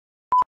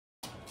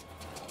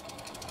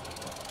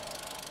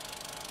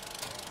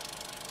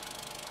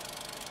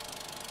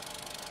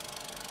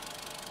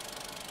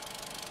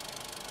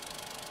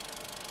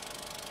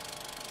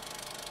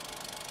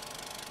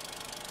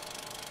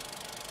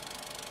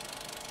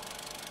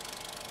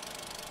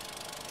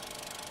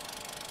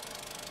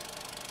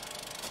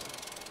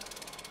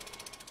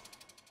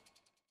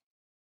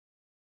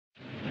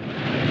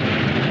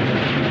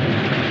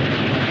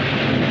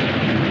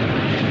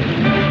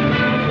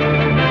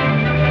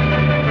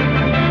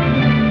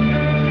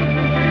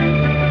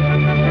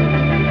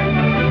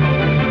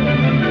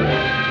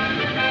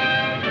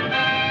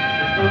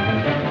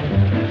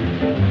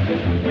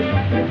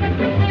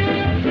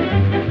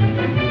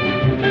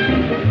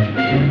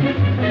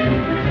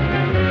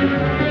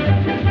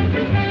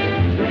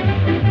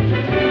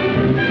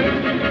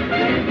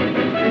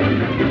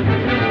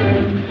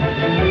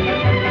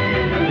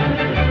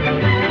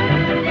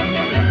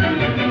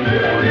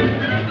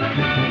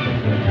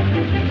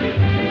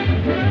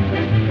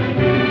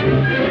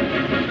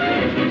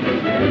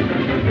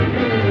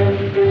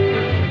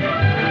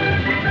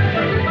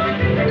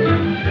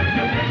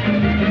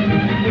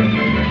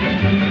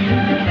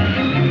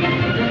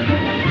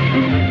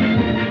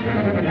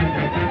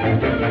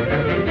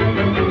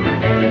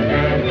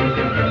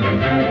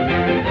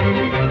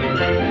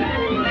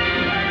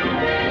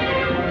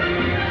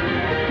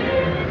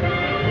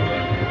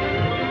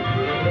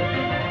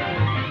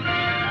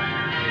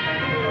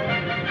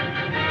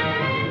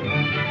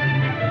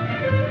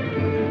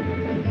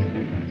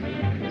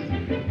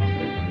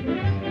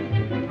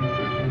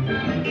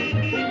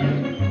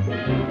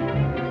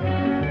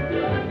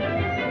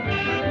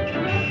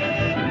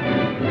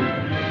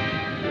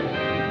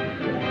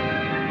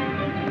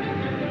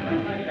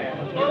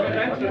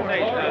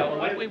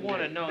What we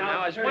want to know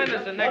now is when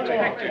does the next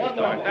picture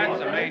start? That's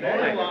the main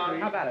thing.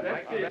 How about it,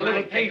 Mike? A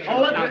little patience.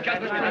 Now,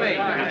 just Mr.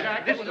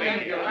 Tremaine. This is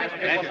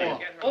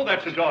Oh,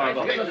 that's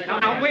adorable.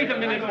 Now, wait a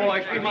minute,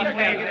 boys. We must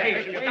have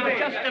patience. Now,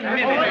 just a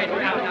minute.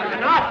 Now,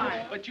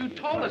 enough. But you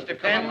told us to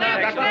come.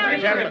 That's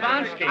Mr.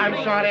 Ivanski. I'm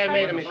sorry I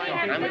made a mistake.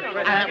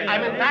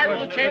 I'm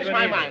entitled to change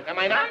my mind. Am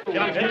I not?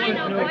 I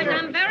know, boys.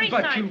 I'm very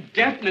sorry. But you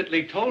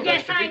definitely told us.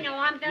 Yes, I know.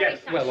 I'm very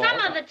sorry. Well, some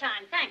other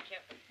time. Thank you.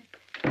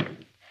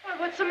 Well,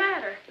 what's the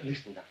matter?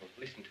 Listen, Donald,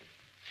 listen to me.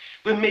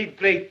 We made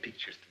great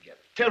pictures together,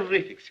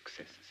 terrific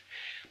successes.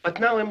 But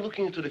now I'm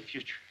looking into the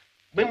future.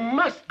 We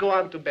must go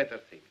on to better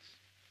things.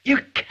 You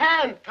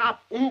can't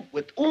top oomph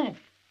with oomph.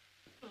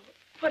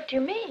 What do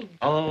you mean?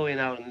 Oh, in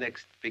our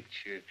next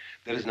picture,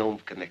 there is no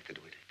oomph connected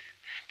with it.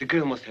 The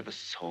girl must have a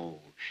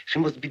soul. She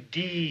must be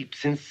deep,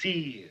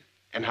 sincere.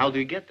 And how do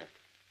you get that?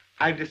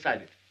 I've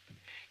decided.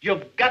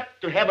 You've got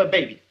to have a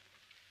baby.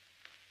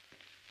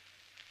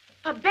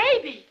 A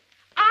baby?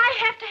 I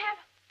have to have...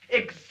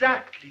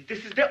 Exactly.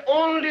 This is the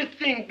only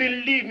thing.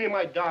 Believe me,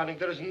 my darling,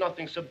 there is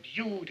nothing so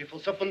beautiful,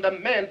 so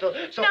fundamental,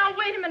 so... Now,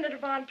 wait a minute,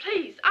 Yvonne,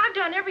 please. I've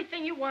done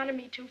everything you wanted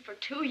me to for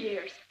 2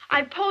 years.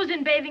 I've posed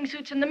in bathing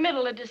suits in the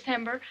middle of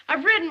December.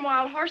 I've ridden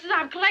wild horses.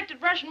 I've collected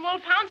Russian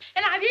wolfhounds.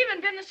 And I've even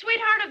been the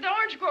sweetheart of the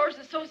Orange Growers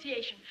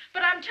Association.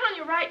 But I'm telling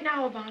you right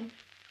now, Yvonne,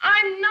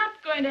 I'm not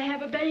going to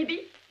have a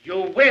baby.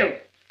 You will.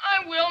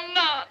 I will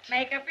not.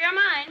 Make up your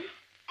mind.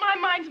 My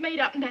mind's made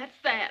up, and that's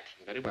that.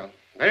 Very well.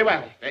 Very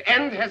well. The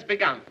end has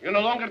begun. You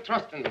no longer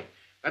trust in me.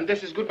 And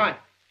this is goodbye.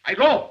 I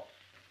go.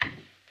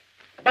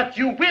 But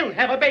you will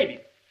have a baby.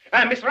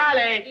 Miss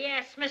Riley.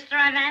 Yes, Mr.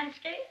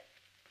 Ivanski.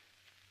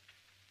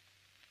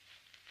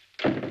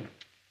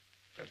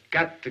 We've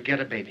got to get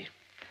a baby.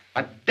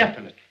 But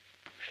definitely.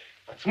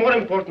 What's more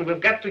important,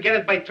 we've got to get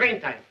it by train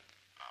time.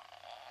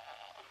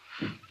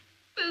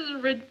 This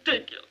is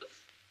ridiculous.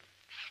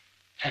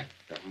 There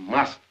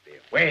must be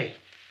a way.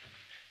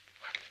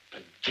 What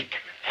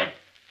predicament.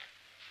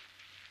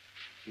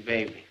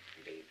 Baby.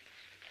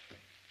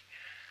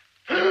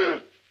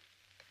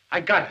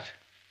 I got it.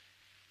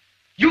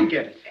 You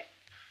get it.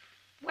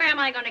 Where am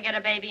I going to get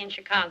a baby in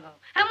Chicago?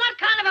 And what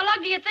kind of a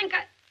lug do you think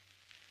I...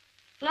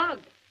 Lug?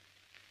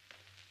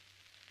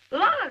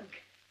 Lug?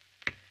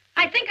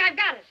 I think I've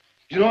got it.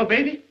 You know a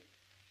baby?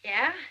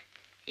 Yeah?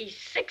 He's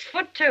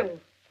 6'2".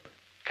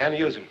 Can't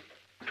use him.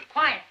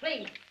 Quiet,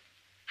 please.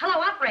 Hello,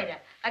 operator.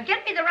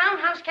 Get me the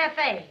Roundhouse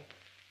Cafe.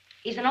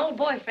 He's an old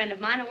boyfriend of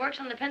mine who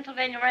works on the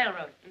Pennsylvania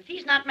Railroad. If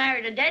he's not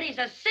married or dead, he's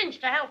a cinch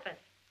to help it.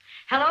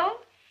 Hello?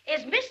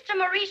 Is Mr.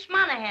 Maurice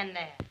Monohan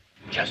there?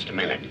 Just a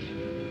minute.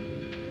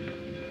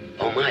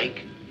 Oh,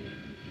 Mike.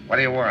 What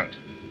do you want?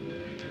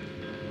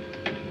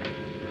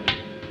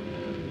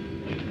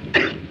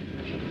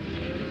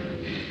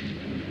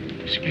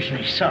 Excuse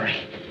me, sorry.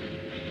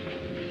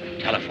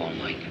 Telephone,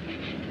 Mike.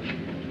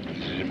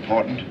 Is it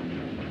important?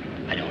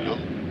 I don't know.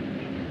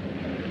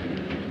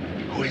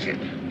 Who is it?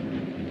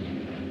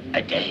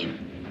 A dame.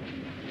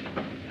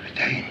 A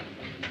dame?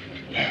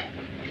 Yeah.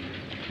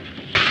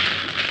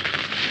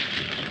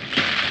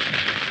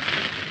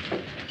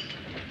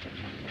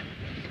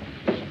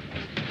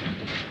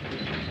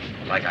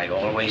 Like I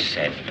always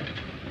said,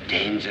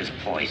 dames is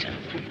poison.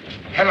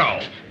 Hello.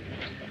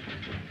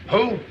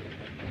 Who?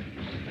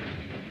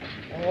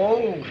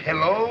 Oh,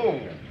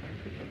 hello.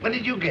 When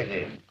did you get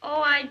in?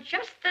 Oh, I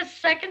just this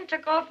second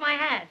took off my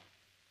hat.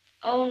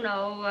 Oh,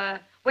 no.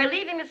 We're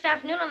leaving this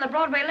afternoon on the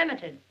Broadway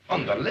Limited.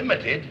 On the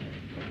Limited?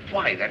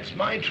 Why, that's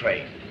my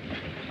train.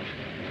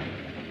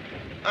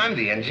 I'm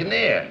the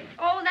engineer.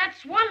 Oh,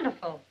 that's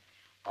wonderful.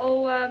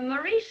 Oh,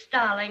 Maurice,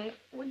 darling,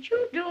 would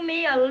you do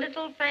me a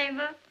little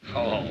favor?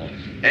 Oh,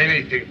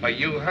 anything for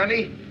you,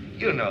 honey.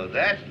 You know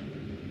that.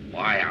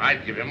 Why,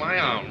 I'd give you my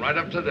arm right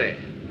up to there.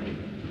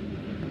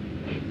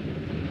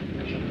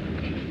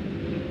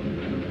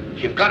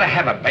 You've got to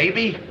have a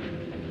baby?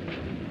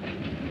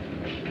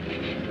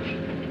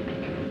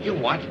 You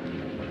what?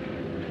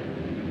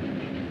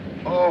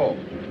 Oh,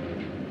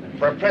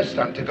 for a press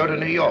stunt to go to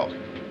New York.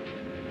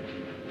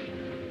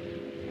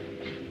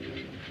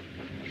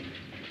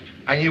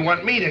 And you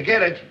want me to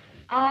get it?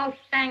 Oh,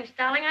 thanks,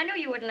 darling. I knew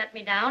you wouldn't let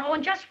me down. Oh,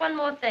 and just one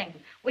more thing.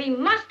 We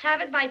must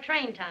have it by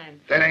train time.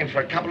 That ain't for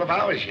a couple of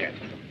hours yet.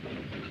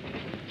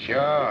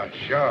 Sure,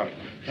 sure.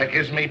 That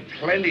gives me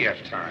plenty of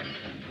time.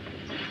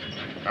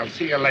 I'll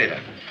see you later.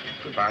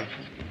 Goodbye.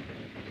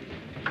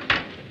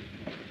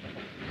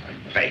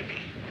 My baby.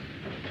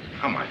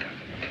 Oh, my God.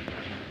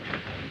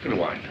 Good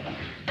one.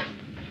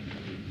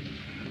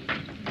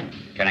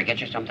 Can I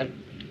get you something?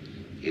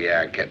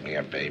 Yeah, get me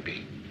a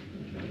baby.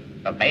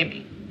 A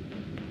baby?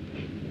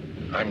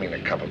 I mean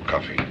a cup of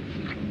coffee.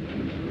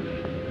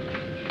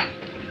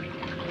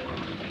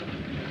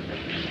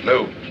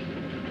 Lou,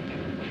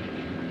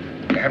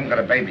 you haven't got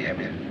a baby, have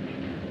you?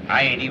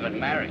 I ain't even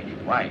married.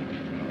 Why?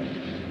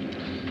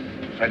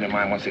 A friend of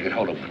mine wants to get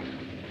hold of one.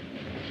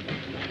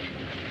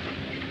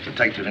 To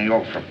take to New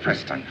York for a press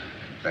stunt.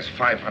 There's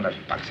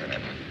 $500 in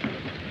it.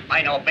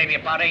 I know a baby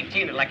about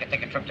 18 who'd like to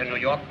take a trip to New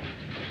York.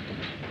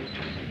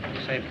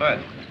 Say,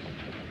 Bud,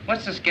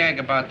 What's this gag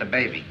about the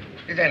baby?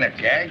 It ain't a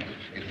gag.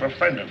 It's for a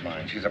friend of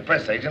mine. She's a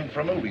press agent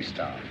for a movie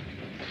star.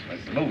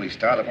 It's the movie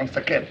star that wants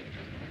the kid.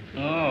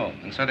 Oh,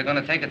 and so they're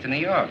going to take it to New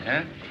York,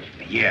 huh?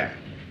 Yeah.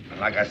 And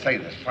like I say,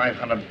 there's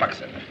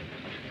 $500 in it.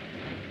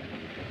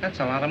 That's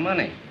a lot of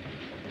money.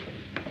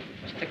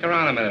 Stick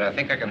around a minute. I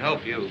think I can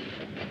help you.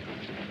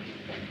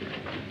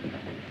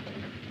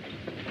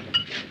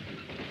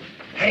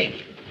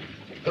 Hey,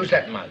 who's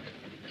that mug?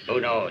 Who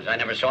knows? I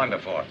never saw him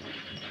before.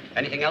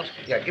 Anything else?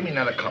 Yeah, give me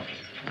another cup.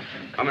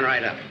 Coming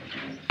right up.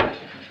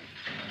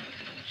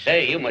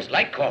 Say, you must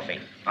like coffee.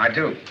 I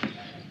do.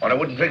 Or I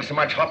wouldn't drink so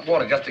much hot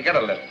water just to get a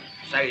little.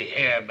 Say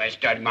here,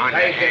 Mr.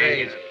 Monohan. Take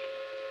it easy.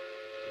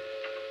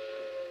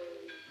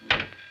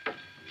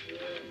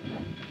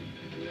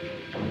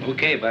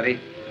 Okay, buddy.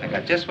 I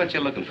got just what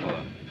you're looking for.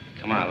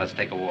 Come on, let's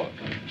take a walk.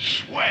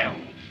 Swell.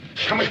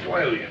 How much do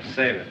I owe you?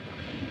 Save it.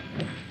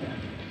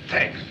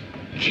 Thanks.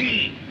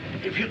 Gee,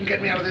 if you can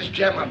get me out of this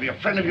jam, I'll be a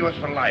friend of yours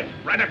for life.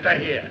 Right up to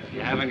here.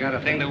 You haven't got a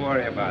thing to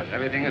worry about.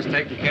 Everything is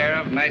taken care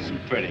of, nice and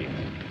pretty.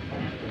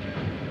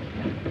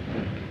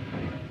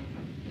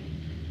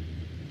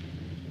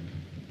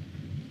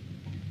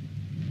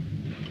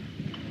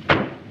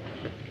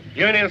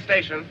 Union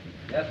Station.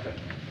 Yes, sir.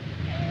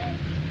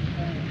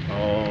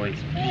 Oh,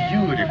 it's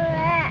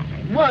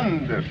beautiful.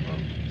 Wonderful.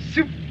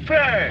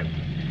 Superb.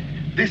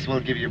 This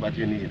will give you what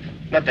you need.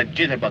 Not that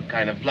jitterbug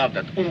kind of love,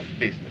 that oomph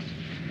business.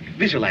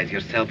 Visualize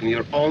yourself in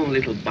your own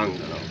little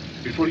bungalow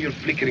before your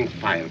flickering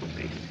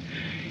fireplace.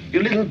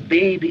 Your little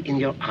baby in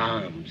your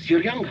arms.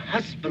 Your young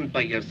husband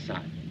by your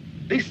side.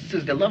 This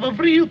is the love of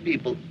real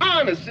people.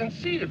 Honest,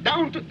 sincere,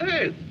 down to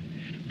earth.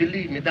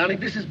 Believe me, darling,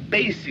 this is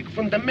basic,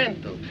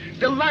 fundamental.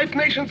 The life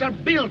nations are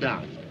built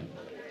on.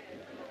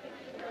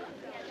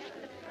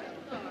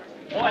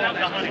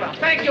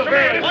 Thank you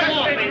very much.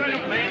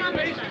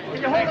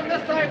 Can you hold him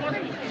this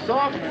side?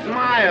 Soft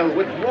smile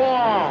with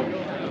warmth.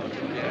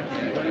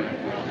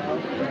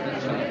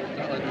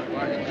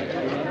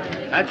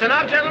 That's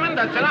enough, gentlemen.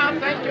 That's enough.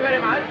 Thank you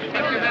very much.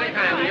 Thank you very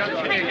kindly. You're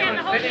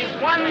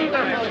sitting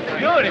wonderful.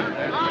 Beautiful.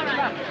 All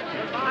right.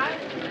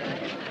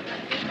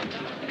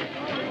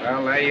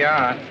 Well, there you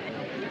are.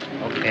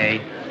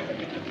 Okay.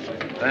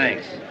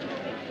 Thanks.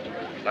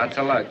 Lots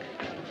of luck.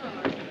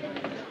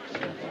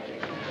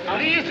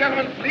 Please,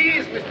 gentlemen,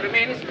 please, Miss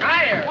Tremaine is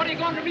tired. What are you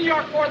going to New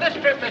York for this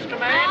trip, Miss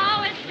Tremaine?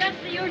 Oh, it's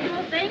just the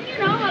usual thing, you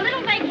know, a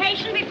little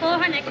vacation before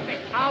her next trip.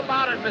 How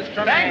about it, Miss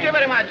Tremaine? Thank you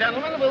very much,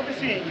 gentlemen. We'll be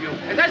seeing you.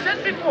 As I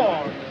said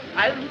before,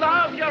 I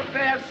love your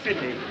fair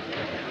city.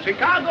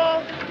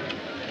 Chicago,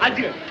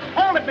 adieu.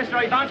 Hold it, Mr.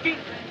 Ivanski.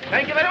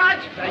 Thank you very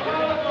much. Thank you.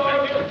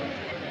 Thank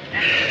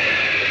you.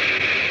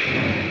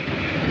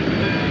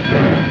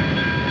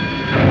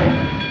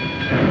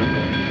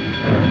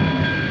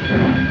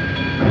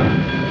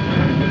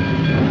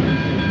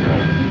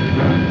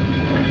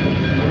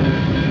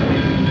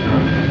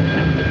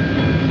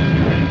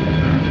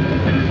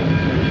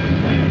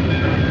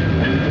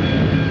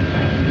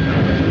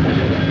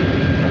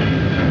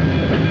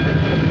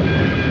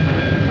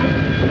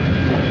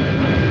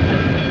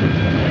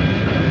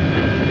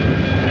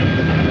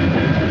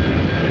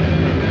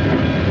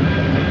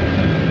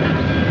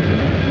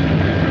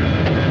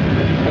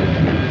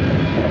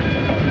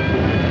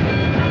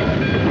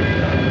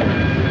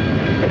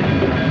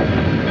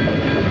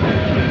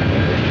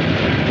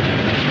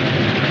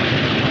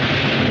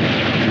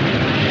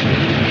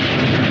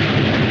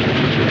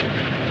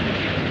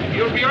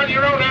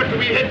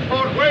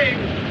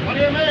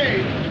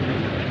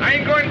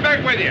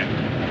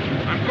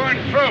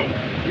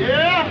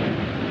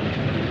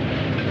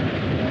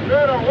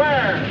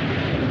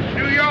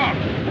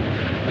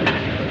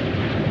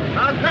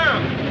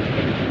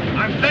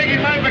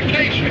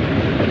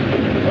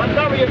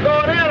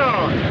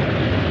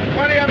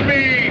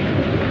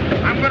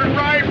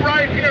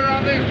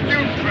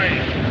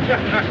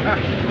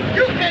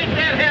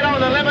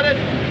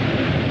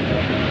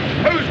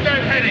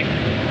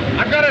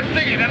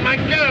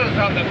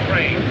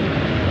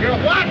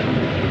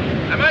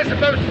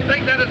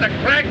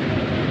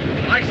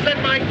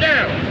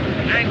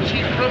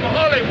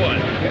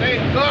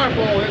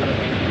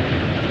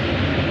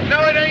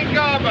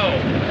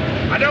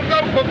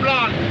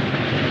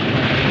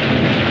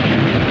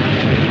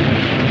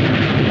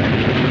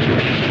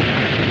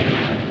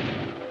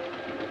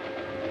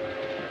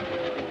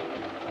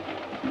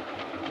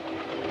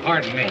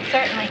 Pardon me.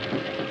 Certainly.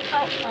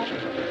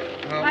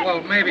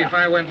 Well, maybe if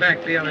I went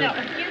back the other... No,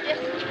 you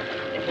just...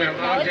 Well, no,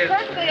 I'll it's just...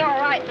 perfectly all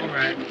right. All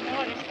right.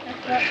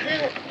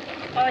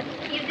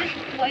 You just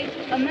wait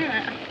a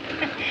minute.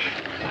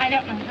 I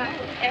don't know how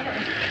it ever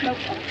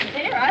smoked up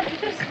there. I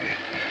just...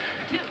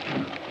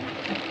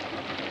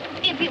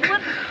 If you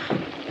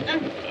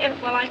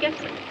would... well, I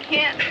guess I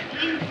can't.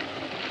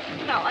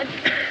 No, I...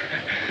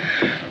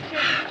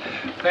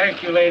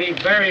 Thank you, lady,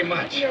 very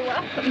much. You're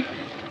welcome.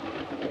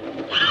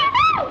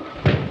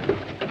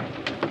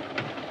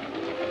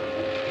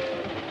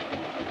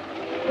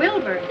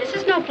 Wilbur, this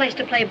is no place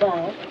to play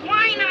ball.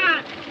 Why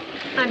not?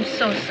 I'm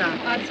so sorry.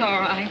 That's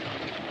all right.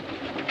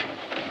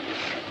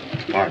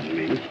 Pardon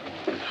me.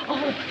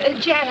 Oh,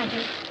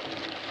 janitor.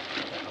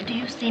 Do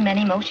you see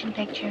many motion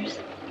pictures?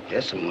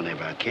 Yes, and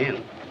whenever I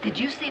can. Did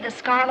you see The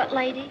Scarlet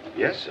Lady?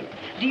 Yes, sir.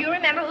 Do you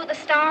remember who the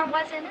star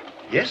was in it?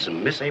 Yes,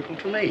 and Miss April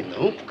Tremaine, the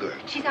Hoop Girl.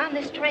 She's on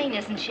this train,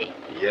 isn't she?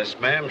 Yes,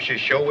 ma'am, she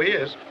sure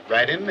is.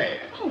 Right in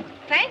there. Oh,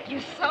 thank you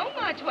so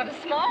much. What a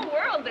small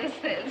world this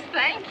is.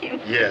 Thank you.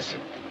 Yes, sir.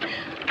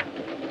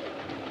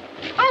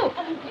 Oh,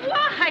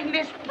 why,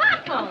 Miss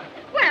Popple?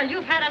 Well,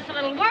 you've had us a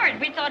little worried.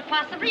 We thought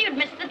possibly you'd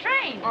missed the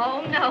train.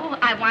 Oh, no.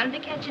 I wanted to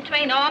catch a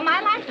train all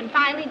my life and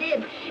finally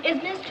did.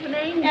 Is Miss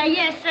Tremaine?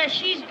 Yes,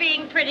 she's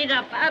being prettied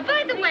up.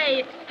 By the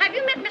way, have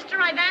you met Mr.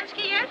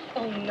 Ivanski yet?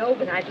 Oh, no,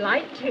 but I'd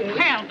like to.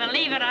 Well,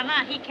 believe it or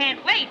not, he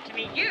can't wait to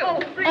meet you.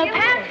 Oh, really?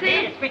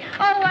 Patsy.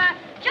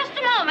 Just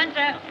a moment.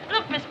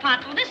 Look, Miss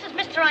Pottle, this is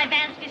Mr.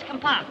 Ivanski's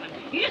compartment.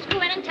 You just go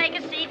in and take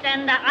a seat,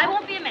 and I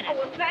won't be a minute. Oh,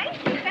 well, thank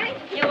you.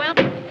 Thank you. You will.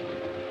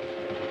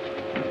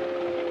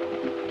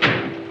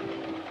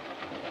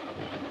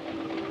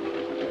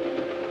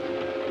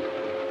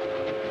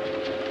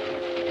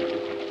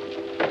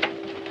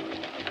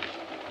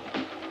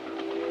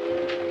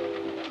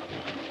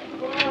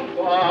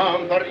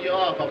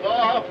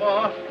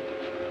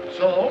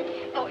 So?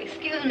 Oh,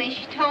 excuse me.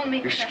 She told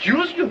me.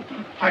 Excuse you?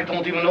 I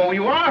don't even know who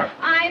you are.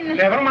 I'm...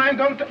 Never mind,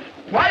 don't...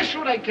 Why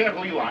should I care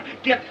who you are?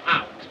 Get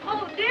out.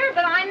 Oh, dear,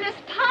 but I'm Miss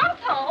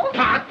Pottle.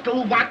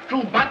 Pottle,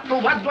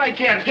 what do I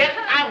care? Get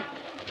out.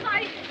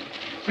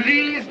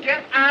 Please,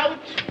 get out.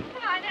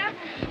 I never...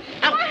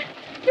 Out.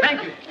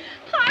 Thank you.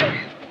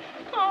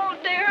 Oh,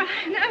 dear,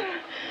 I never...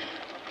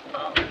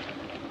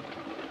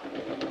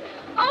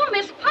 Oh,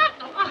 Miss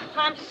Pottle. Oh,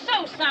 I'm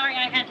so sorry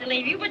I had to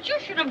leave you, but you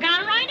should have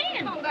gone right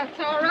in. Oh, that's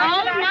all right.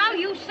 Oh, now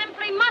you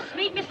simply must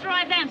meet Mr.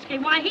 Ivanski.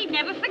 Why, he'd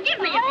never forgive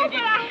me if you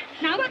didn't.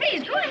 Now,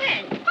 please, go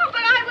ahead. Oh,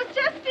 but I was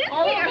just in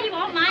Oh, here. he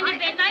won't mind a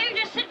bit. Now, you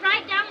just sit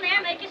right down there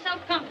and make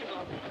yourself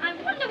comfortable. I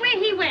wonder where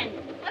he went.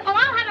 Oh,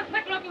 I'll have a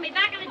quick look and be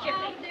back in a jiffy.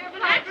 Oh, dear,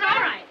 but That's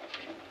all right.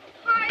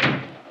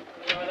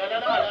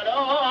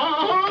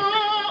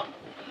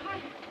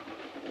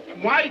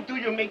 Why do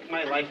you make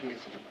my life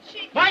miserable?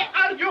 Why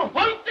are you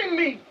haunting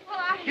me?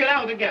 Well, Get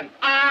out again.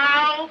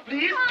 Out,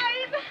 please.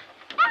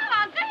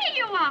 Oh, there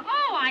you are.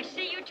 Oh, I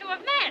see you two have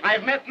met.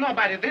 I've met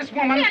nobody. This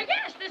woman...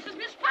 Yes, this is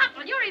Miss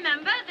Pottle. You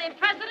remember, the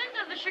president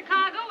of the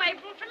Chicago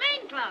April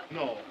Tremaine Club.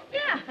 No.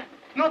 Yeah.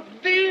 Not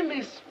the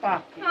Miss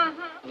Pottle.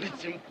 Uh-huh.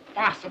 It's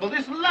impossible.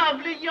 This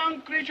lovely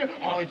young creature.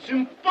 Oh, it's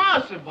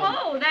impossible.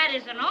 Oh, that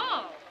isn't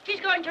all. She's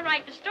going to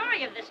write the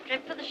story of this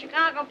trip for the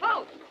Chicago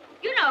Post.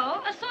 You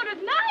know, a sort of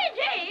my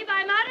day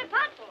by Marty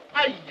Pottle.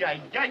 Ay.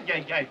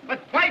 But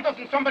why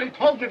doesn't somebody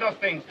told me those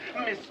things?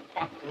 Miss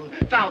Pottle,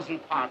 1,000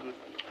 pardons.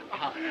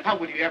 How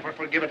will you ever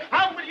forgive it?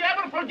 How will you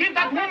ever forgive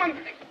that woman?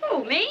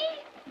 Who, me?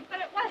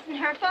 But it wasn't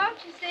her fault,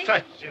 you see.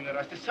 Such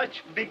generosity,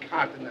 such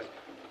big-heartedness.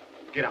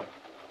 Get out.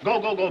 Go,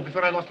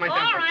 before I lost my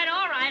temper. All right.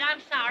 I'm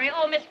sorry.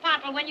 Oh, Miss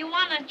Pottle, when you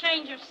want a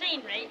change of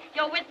scenery,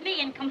 you're with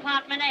me in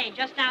compartment A,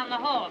 just down the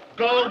hall.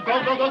 Go.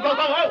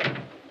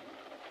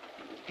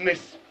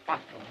 Miss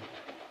Pottle.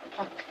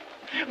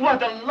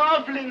 What a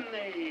lovely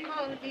name.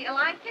 Oh, do you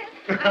like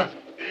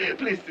it?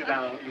 Please sit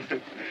down.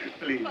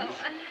 Please. Well,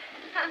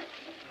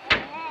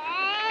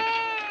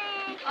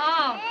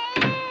 Oh,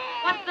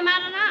 what's the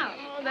matter now?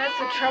 Oh, that's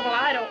the trouble.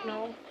 I don't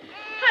know.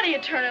 How do you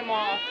turn him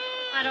off?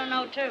 I don't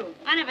know, too.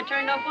 I never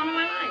turned off one in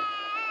my life.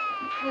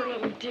 Poor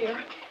little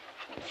dear.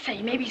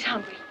 Say, maybe he's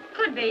hungry.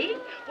 Could be.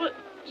 Well,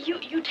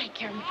 you take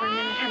care of him for a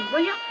minute, honey,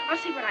 will you? I'll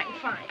see what I can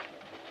find.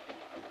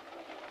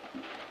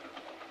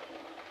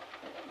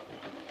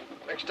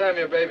 Next time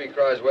your baby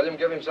cries, William,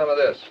 give him some of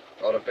this.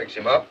 Ought to fix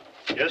him up.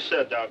 Yes,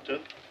 sir, Doctor.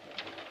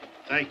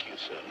 Thank you,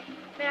 sir.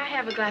 May I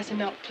have a glass of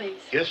milk,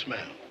 please? Yes,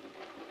 ma'am.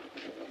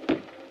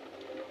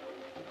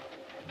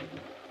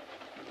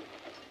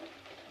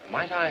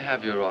 Might I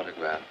have your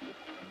autograph?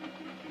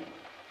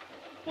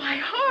 Why,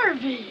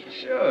 Harvey.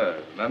 Sure.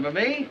 Remember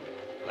me?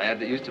 Lad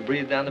that used to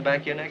breathe down the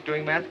back of your neck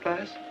during math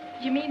class?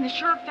 You mean the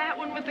short, fat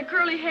one with the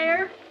curly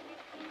hair?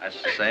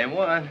 That's the same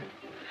one.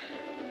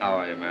 How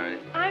are you, Mary?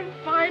 I'm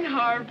fine,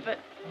 Harv, but...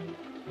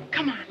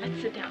 Come on,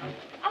 let's sit down.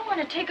 I want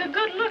to take a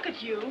good look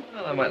at you.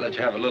 Well, I might let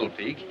you have a little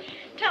peek.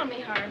 Tell me,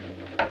 Harv,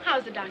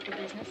 how's the doctor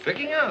business?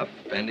 Picking up.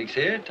 Appendix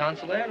here,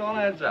 tonsil there, it all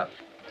adds up.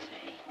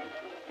 Say,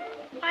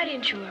 why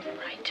didn't you ever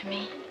write to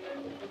me?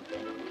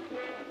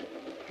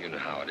 You know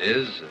how it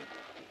is.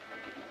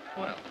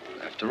 Well,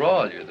 after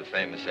all, you're the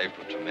famous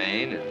April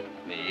Tremaine,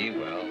 and me,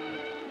 well,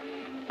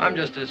 I'm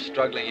just a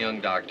struggling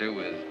young doctor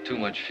with too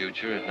much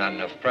future and not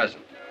enough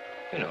present.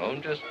 You know,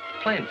 just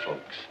plain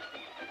folks.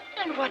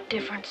 And what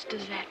difference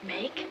does that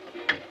make?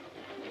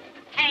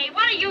 Hey,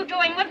 what are you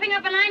doing, whipping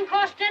up a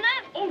 9-course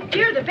dinner? Oh,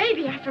 dear, the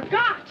baby, I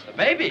forgot. The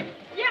baby?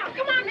 Yeah,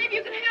 come on, maybe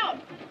you can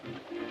help.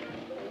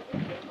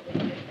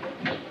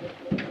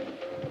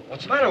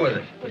 What's the matter with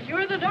it? Well,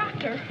 you're the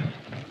doctor.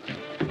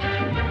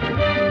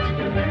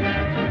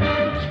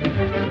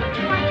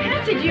 Why,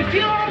 Patsy, do you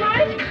feel all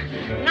right?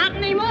 Not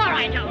anymore,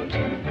 I don't.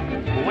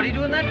 Well, what are you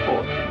doing that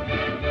for?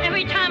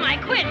 Every time I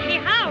quit, he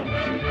howls.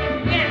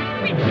 Yeah.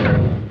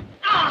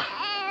 Oh.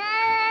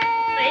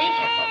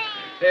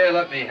 See?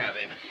 let me have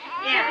him.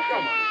 Yeah.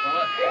 Come on,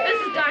 fella.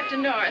 This is Dr.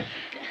 North.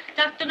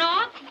 Dr.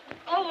 North?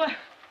 Oh,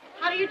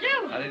 how do you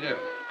do? How do you do?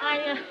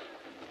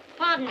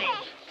 Pardon me.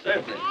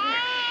 Certainly.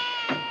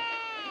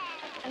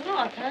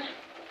 North, huh?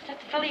 Is that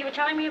the fellow you were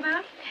telling me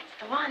about?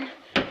 That's the one.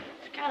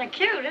 It's kind of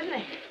cute, isn't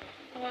he?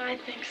 Oh, I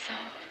think so.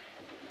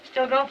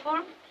 Still go for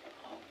him?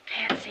 Oh,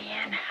 Patsy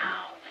and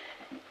how.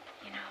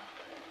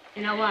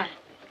 You know what?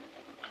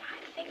 Well,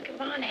 I think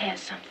Ivan has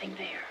something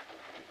there.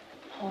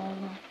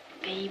 Home,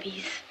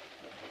 babies,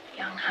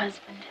 young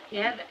husband.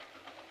 Yeah?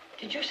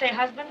 Did you say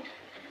husband?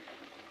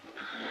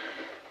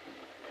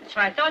 That's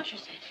what I thought you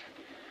said.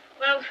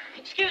 Well,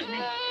 excuse me.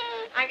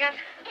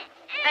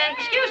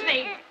 Excuse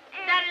me.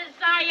 That is,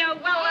 excuse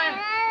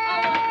me.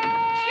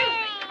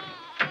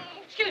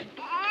 Excuse me.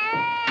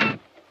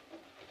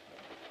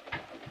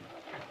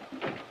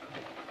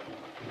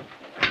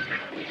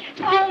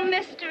 Oh,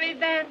 Mr.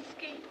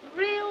 Ivanski,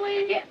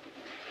 really? Yeah.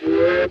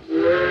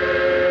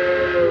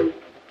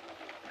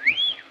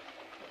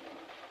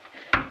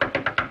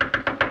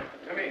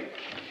 Come in.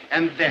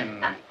 And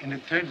then, in the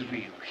third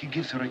reel, he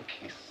gives her a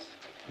kiss.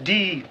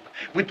 Deep,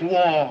 with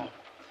warmth,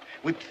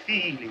 with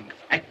feelings.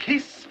 A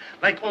kiss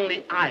like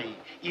only I,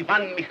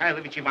 Ivan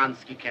Mikhailovich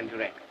Ivansky, can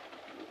direct.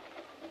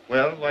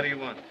 Well, what do you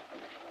want?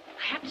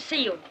 I have to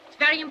see you. It's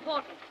very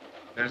important.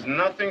 There's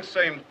nothing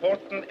so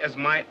important as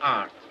my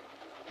art.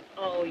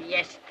 Oh,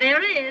 yes,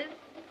 there is.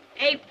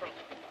 April.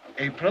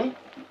 April?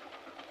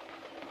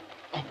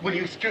 Oh, will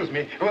you excuse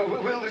me?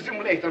 We'll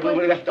resume later where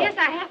we left off. Yes,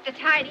 I have to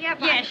tidy up.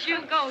 Yes,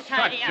 you go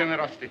tidy Such up.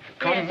 generosity.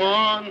 Come Yes.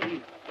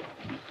 on.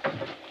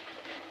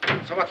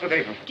 So what's with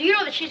April? Do you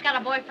know that she's got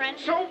a boyfriend?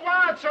 So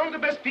what? Some of the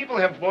best people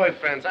have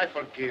boyfriends. I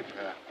forgive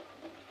her.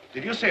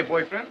 Did you say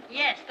boyfriend?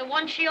 Yes, the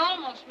one she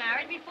almost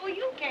married before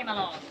you came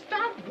along.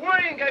 Stop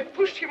worrying. I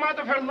pushed him out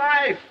of her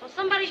life. Well,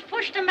 somebody's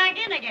pushed him back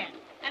in again.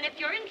 And if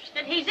you're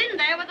interested, he's in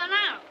there with her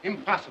now.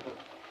 Impossible.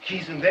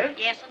 He's in there?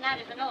 Yes, and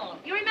that isn't all.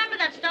 You remember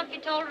that stuff you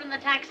told her in the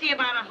taxi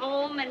about a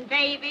home and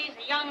babies,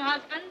 a young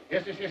husband?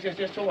 Yes.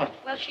 So what?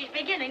 Well, she's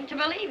beginning to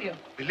believe you.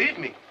 Believe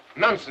me.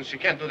 Nonsense. She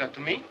can't do that to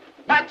me.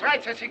 What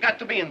rights has he got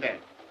to be in there?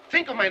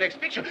 Think of my next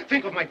picture.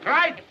 Think of my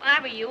pride. If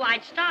I were you,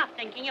 I'd start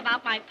thinking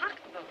about my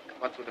pocketbook.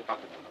 What's with the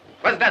pocketbook?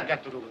 What's that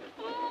got to do with it?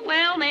 Oh,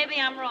 well, maybe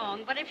I'm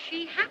wrong, but if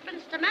she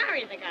happens to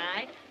marry the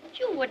guy,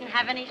 you wouldn't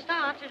have any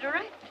star to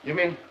direct. You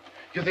mean,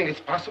 you think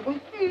it's possible?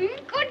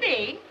 Could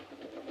be.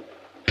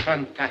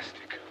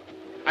 Fantastic.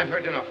 I've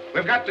heard enough.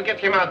 We've got to get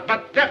him out,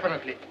 but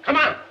definitely. Come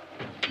on.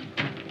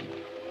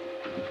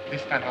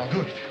 This time I'll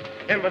do it.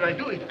 And when I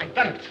do it, I've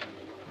done it.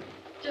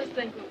 Just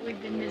think what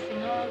we've been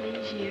missing all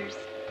these years.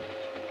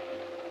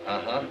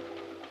 Uh-huh.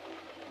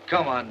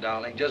 Come on,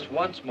 darling, just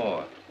once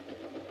more.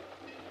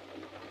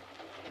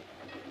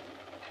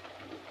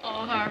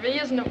 Oh, Harvey,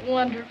 isn't it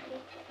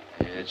wonderful?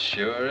 It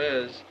sure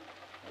is.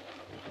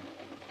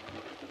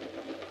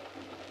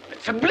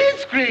 It's a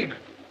blitzkrieg.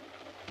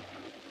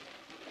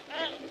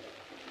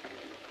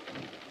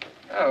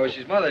 Oh, wish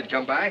his mother had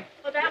come by.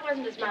 Well, that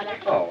wasn't his mother.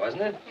 Oh,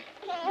 wasn't it?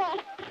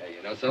 Hey,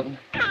 you know something?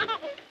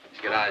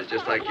 She's got eyes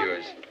just like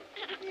yours.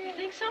 You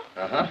think so?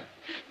 Uh-huh.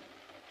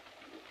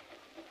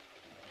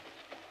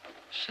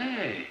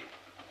 Say,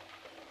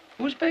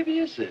 whose baby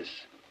is this?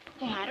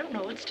 Well, I don't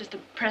know. It's just a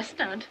press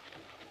stunt.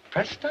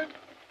 Press stunt?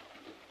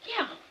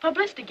 Yeah,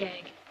 publicity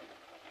gag.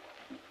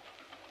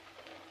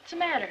 What's the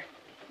matter?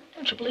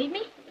 Don't you believe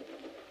me?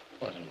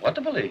 Well, then what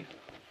to believe?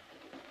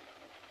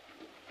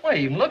 Why,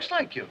 he even looks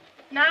like you.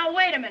 Now,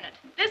 wait a minute.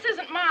 This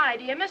isn't my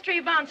idea. Mr.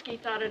 Ivansky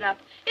thought it up.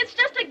 It's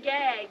just a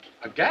gag.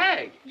 A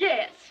gag?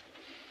 Yes.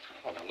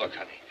 Oh, now, look,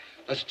 honey.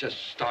 Let's just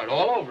start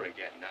all over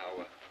again.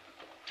 Now,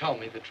 tell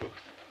me the truth.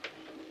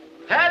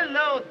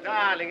 Hello,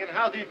 darling. And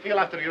how do you feel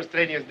after your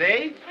strenuous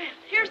day? Well,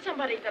 here's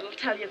somebody that'll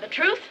tell you the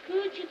truth.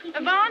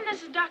 Yvonne,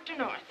 this is Dr.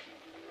 North.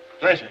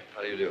 Pleasure.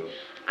 How do you do?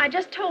 I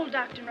just told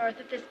Dr. North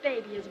that this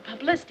baby is a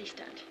publicity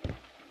stunt.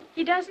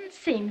 He doesn't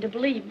seem to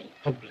believe me.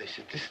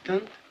 Publicity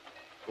stunt?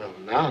 Well,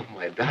 now,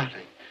 my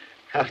darling,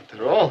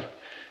 after all,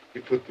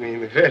 you put me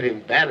in a very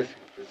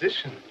embarrassing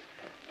position.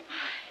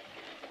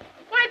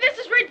 Why, this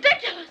is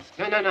ridiculous.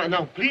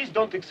 No. Please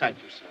don't excite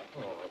yourself.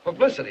 Oh, a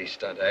publicity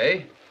stunt,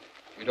 eh?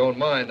 If you don't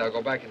mind, I'll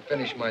go back and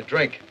finish my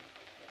drink.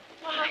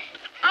 Why,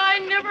 I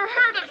never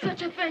heard of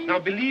such a thing. Now,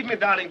 believe me,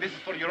 darling, this is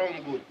for your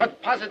own good.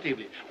 But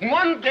positively,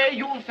 one day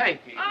you'll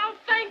thank me. I'll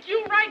thank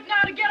you right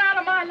now to get out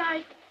of my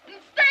life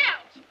and stay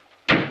out.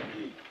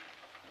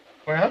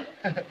 Well,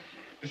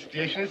 the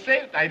situation is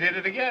saved. I did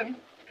it again.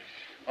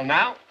 Well,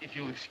 now, if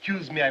you'll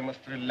excuse me, I must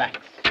relax.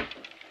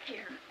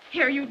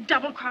 Here, you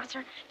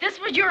double-crosser. This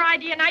was your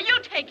idea. Now you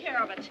take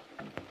care of it.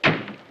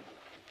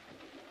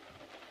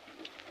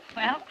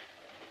 Well,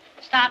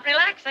 start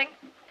relaxing.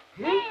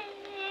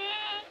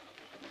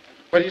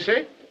 What did you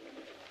say?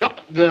 No,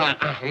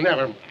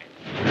 never mind.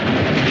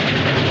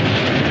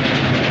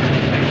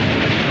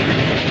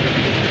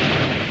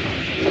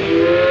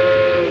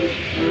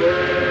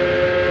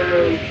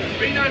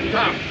 Green on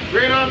top.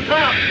 Green on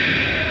top.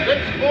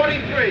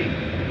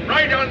 643.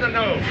 Right on the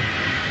nose.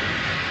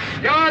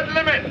 Yard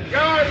limit.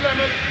 Yard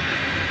limit.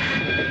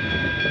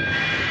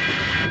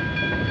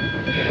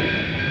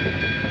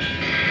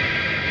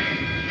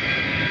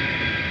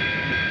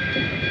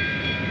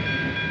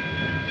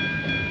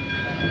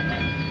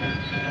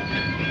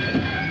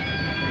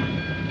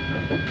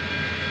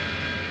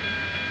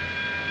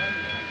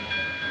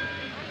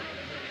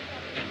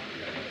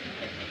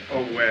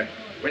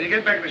 When you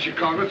get back to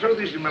Chicago, throw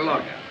these in my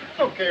locker.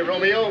 Okay,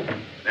 Romeo.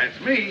 That's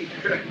me.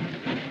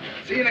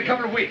 See you in a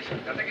couple of weeks.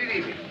 Now, take it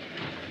easy.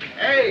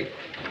 Hey,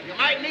 you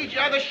might need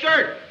your other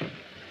shirt.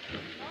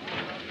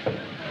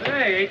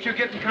 Hey, ain't you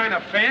getting kind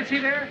of fancy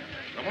there?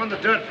 I'm on the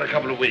dirt for a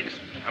couple of weeks.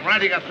 I'm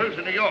riding her through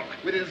to New York.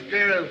 With his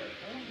girl.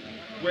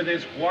 With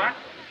his what?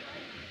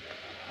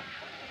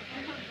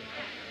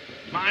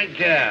 My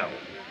girl.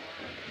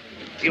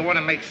 Do you want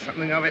to make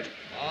something of it?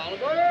 All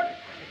aboard.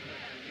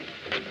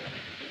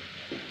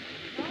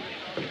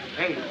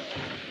 Hey,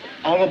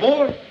 all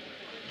aboard.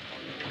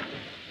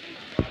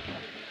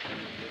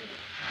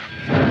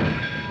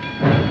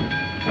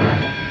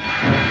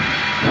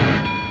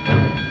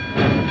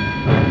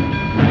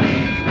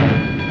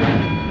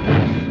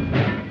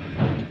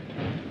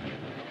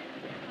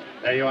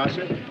 There you are,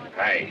 sir.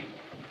 Hi.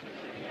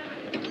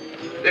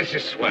 This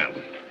is swell.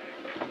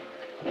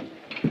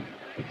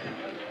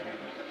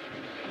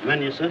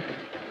 Menu, sir.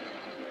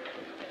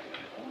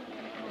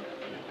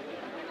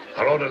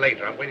 I'll order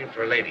later. I'm waiting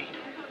for a lady.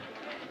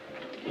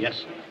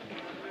 Yes,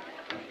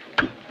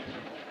 sir.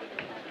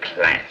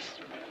 Class.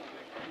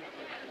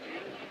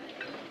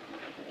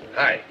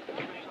 Hi.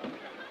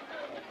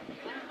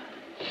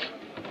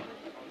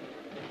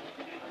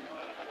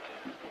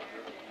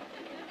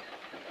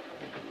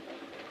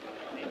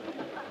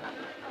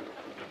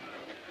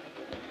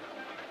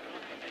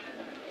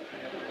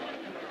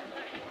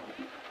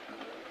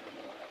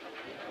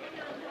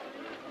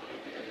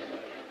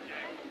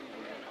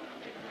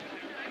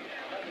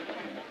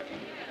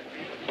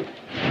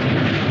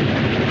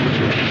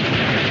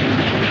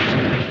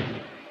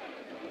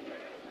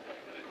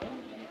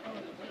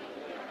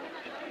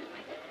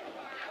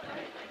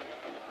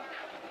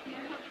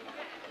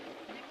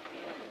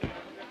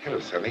 Hello,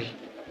 Sally.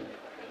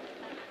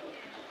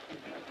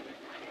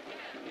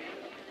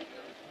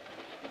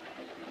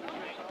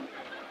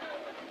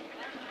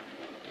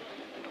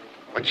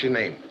 What's your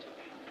name?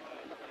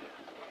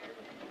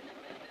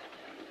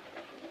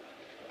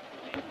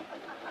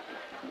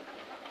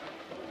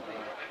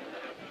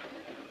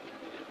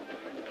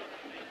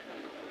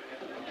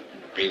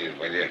 Beat it,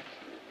 will you?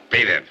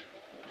 Beat it.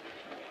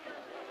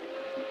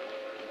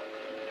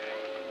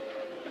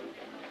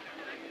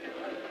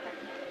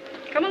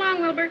 Come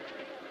along, Wilbur.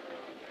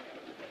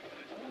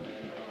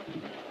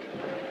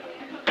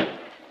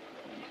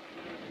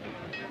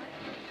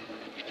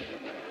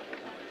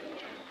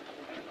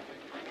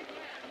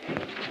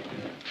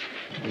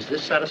 Is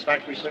this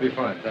satisfactory, sir? Be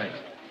fine, thanks.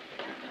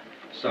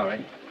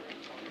 Sorry.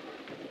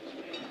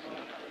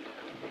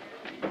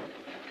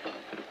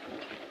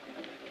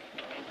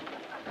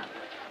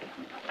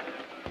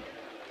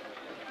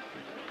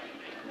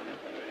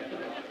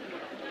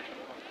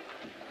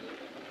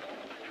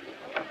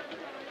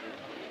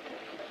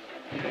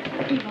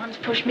 Ivan's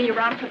pushed me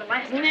around for the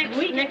last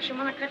week. Next, you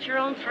want to cut your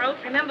own throat?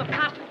 Remember,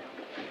 Pop?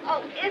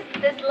 Oh,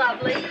 isn't this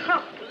lovely?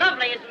 Oh,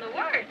 lovely isn't the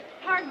word.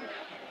 Pardon.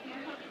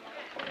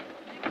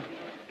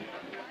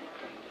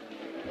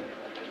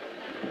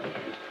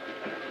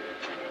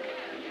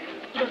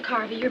 Look,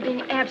 Harvey, you're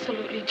being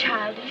absolutely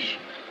childish.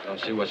 Don't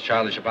see what's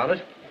childish about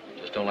it.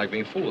 Just don't like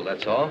being fooled,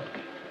 that's all.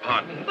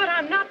 Pardon? But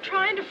I'm not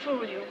trying to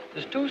fool you.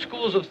 There's two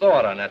schools of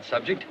thought on that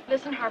subject.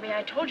 Listen, Harvey,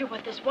 I told you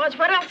what this was.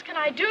 What else can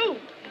I do?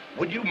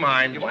 Would you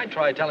mind? You might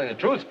try telling the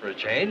truth for a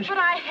change. But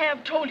I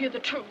have told you the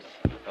truth.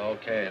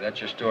 Okay,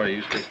 that's your story.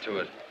 You stick to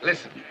it.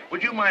 Listen,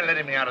 would you mind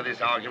letting me out of this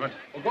argument?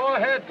 Well, go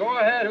ahead, go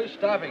ahead. Who's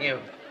stopping you?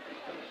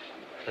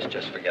 Let's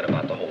just forget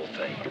about the whole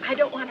thing. I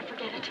don't want to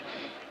forget it.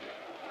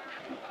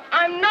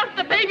 I'm not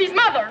the baby's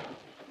mother.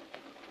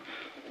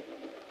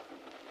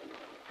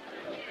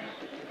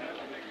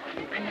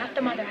 I'm not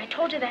the mother. I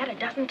told you that a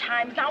dozen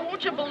times. Now,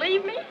 won't you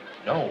believe me?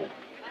 No.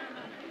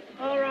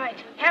 All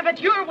right. Have it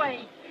your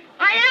way.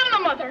 I am the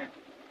mother.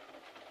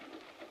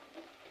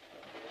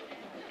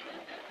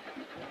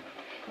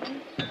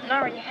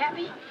 Now, are you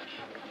happy?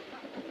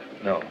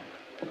 No.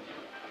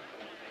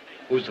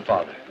 Who's the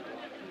father?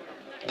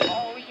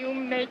 Oh, you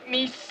make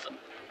me so...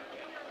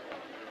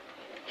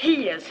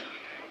 He is.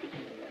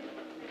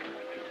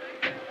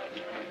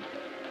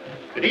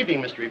 Good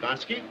evening, Mr.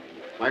 Ivanski.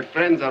 My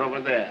friends are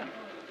over there.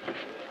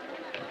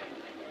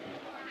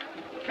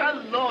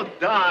 Hello,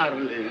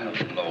 darling.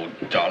 Hello,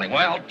 darling.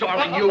 Well,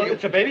 darling, you...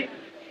 It's a baby?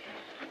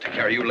 I'll take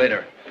care of you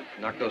later.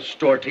 Knock those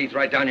store teeth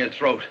right down your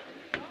throat.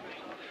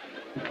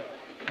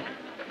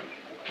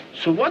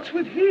 So what's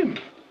with him?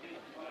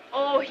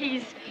 Oh,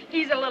 he's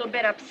a little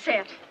bit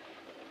upset.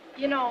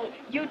 You know,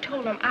 you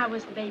told him I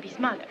was the baby's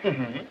mother.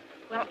 Mm-hmm.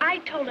 Well, I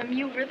told him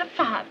you were the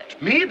father.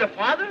 Me, the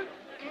father?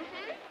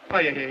 Mm-hmm. Oh,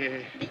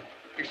 yeah.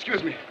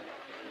 Excuse me.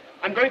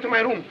 I'm going to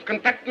my room.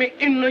 Contact me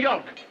in New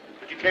York.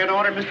 You can't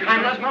order Mr.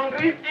 Conrad's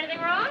laundry? Anything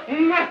wrong?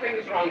 Nothing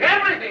is wrong.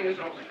 Everything is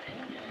wrong.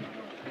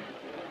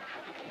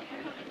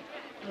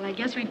 Well, I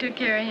guess we took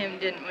care of him,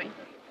 didn't we?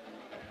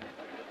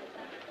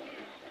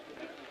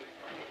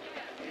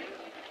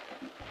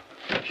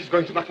 He's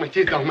going to knock my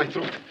teeth down my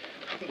throat.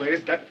 Where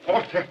is that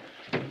porter?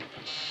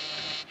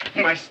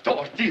 My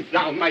store teeth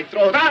down my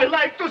throat. I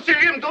like to see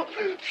him do...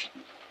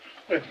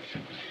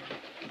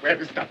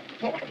 Where is that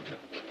porter?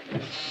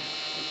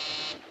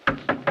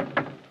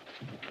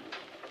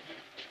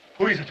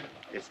 Who is it?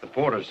 It's the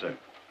porter, sir.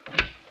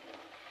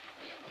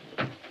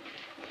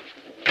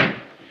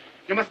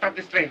 You must stop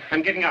this train.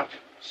 I'm getting out.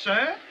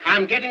 Sir?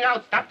 I'm getting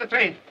out. Stop the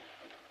train.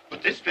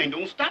 But this train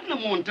don't stop no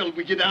more until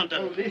we get down to...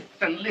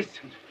 Oh,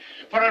 listen.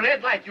 For a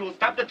red light, you will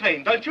stop the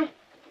train, don't you?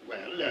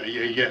 Well,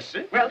 yes,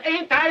 sir. Well,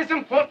 ain't I as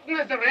important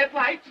as a red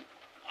light?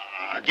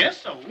 I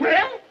guess so.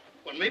 Well,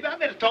 maybe I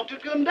better talk to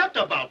the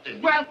conductor about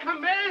this. Well,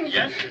 come in.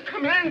 Yes.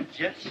 Come in.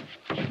 Yes.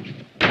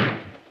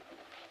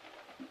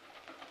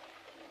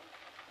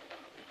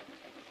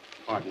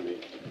 Pardon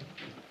me.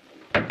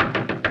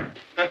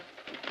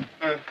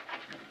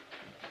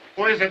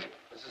 Who is it?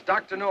 This is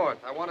Dr. North.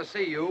 I want to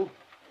see you.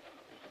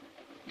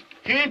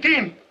 He ain't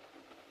in.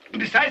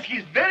 Besides,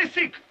 he's very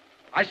sick.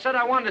 I said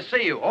I wanted to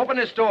see you. Open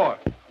this door.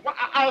 Well,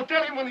 I'll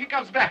tell him when he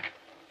comes back.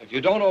 If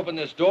you don't open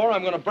this door,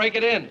 I'm going to break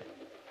it in.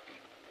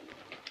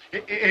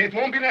 It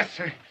won't be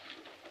necessary.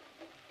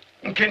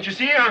 Can't you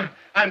see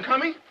I'm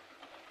coming?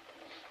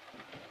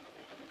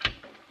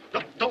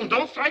 Look,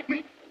 don't strike me.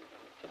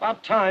 It's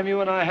about time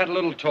you and I had a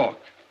little talk.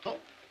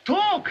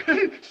 Talk?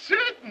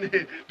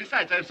 Certainly.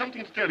 Besides, I have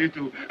something to tell you,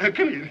 too.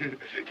 Come here.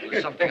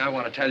 There's something I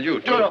want to tell you,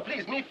 too. No,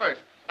 please, me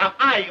first. Now,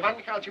 I,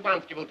 Ivan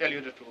Ivanski, will tell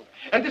you the truth.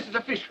 And this is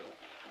official.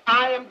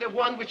 I am the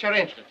one which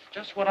arranged it.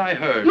 Just what I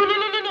heard.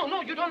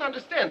 No, you don't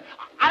understand.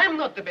 I am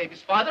not the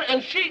baby's father,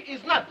 and she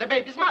is not the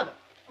baby's mother.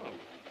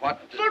 What?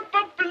 For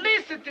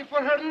publicity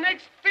for her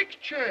next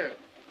picture.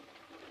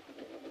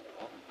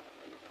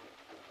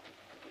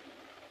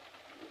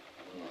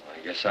 Well,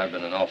 I guess I've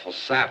been an awful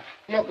sap.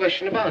 No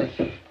question about it.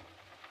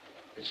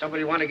 Did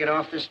somebody want to get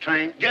off this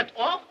train? Get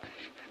off?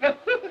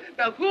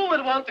 Now, who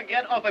would want to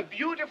get off a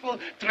beautiful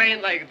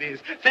train like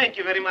this? Thank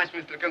you very much,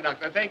 Mr.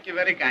 Conductor. Thank you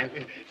very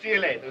kindly. See you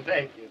later.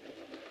 Thank you.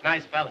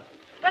 Nice fella.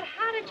 But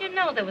how did you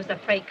know there was a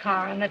freight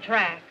car on the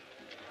track?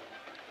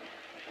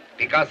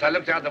 Because I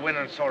looked out the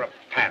window and saw a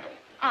paddle.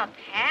 A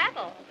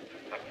paddle?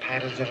 A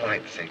paddle's a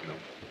light signal.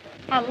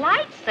 A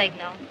light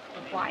signal?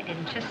 Well, why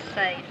didn't you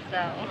say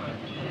so?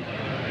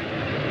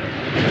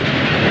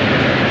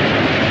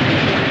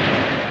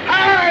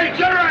 Hey,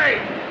 Jerry!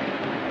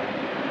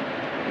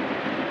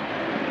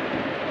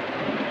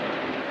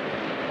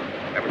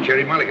 That was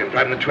Jerry Mulligan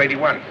driving the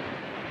 281.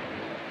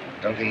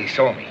 Don't think he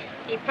saw me.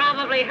 He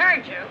probably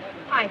heard you.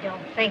 I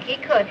don't think he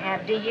could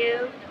have, do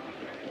you?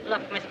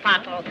 Look, Miss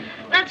Pottle,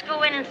 let's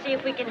go in and see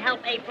if we can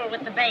help April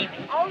with the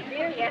baby. Oh,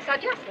 dear, yes. I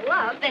just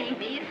love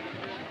babies.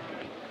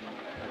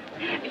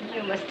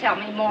 You must tell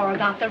me more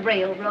about the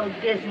railroad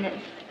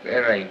business.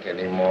 There ain't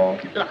any more.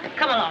 Look,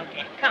 come along,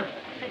 dear. Come.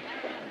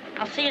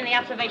 I'll see you in the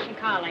observation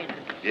car later.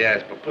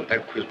 Yes, but put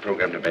that quiz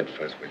program to bed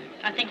first, will you?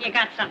 I think you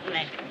got something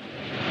there.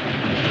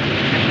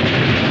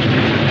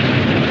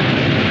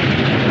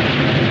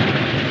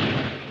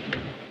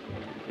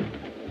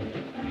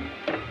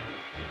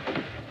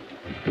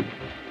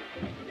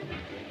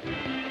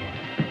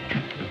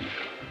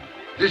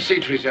 This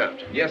seat's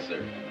reserved. Yes,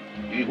 sir.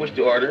 Do you wish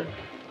to order?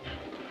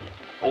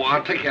 Oh,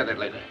 I'll take care of that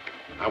later.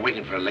 I'm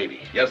waiting for a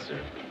lady. Yes, sir.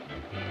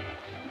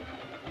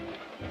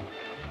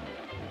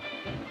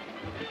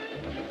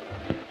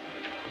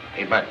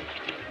 Hey, Bud.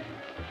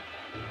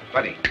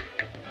 Buddy.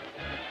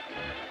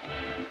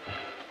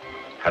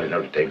 How did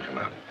Notre Dame come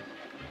out?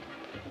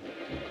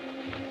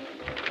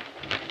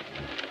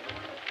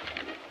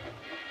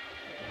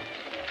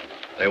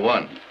 They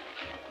won.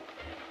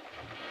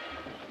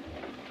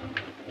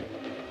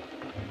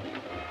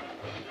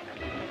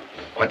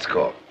 What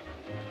score?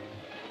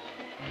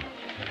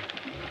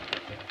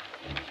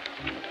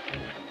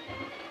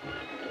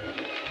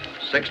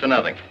 Six to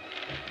nothing.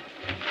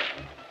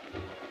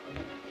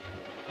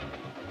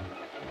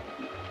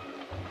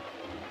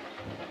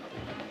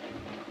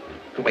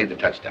 Who made the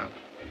touchdown?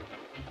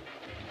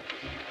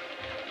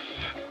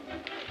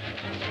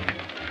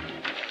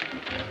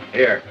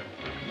 Here,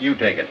 you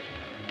take it.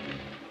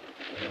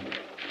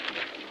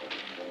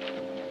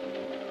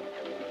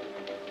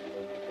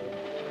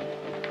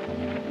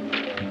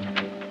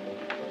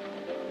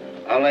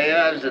 All the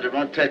odds that it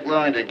won't take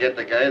long to get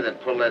the guy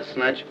that pulled that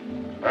snatch.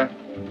 Huh?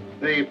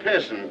 The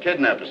Pearson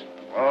kidnappers.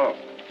 Oh.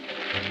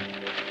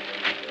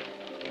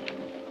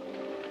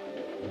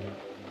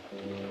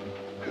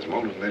 His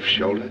molded left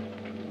shoulder,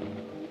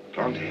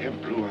 blonde hair,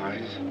 blue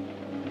eyes.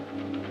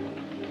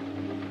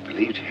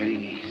 Believed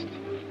heading east.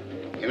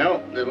 You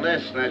know, the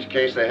last snatch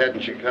case they had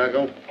in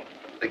Chicago,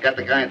 they got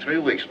the guy in 3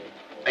 weeks.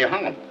 They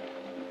hung him.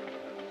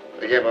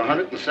 They gave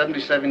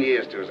 177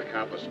 years to his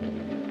accomplice.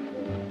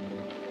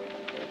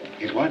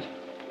 He's what?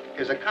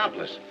 His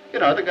accomplice. You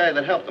know, the guy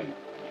that helped them.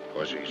 Of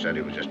course, he said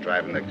he was just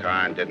driving the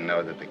car and didn't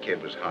know that the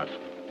kid was hot.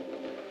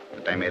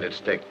 But they made it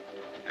stick.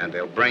 And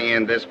they'll bring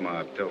in this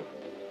mob, too.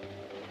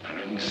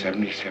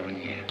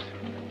 177 years.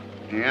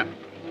 Yeah.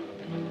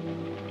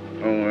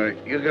 Oh,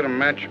 you get a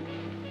match?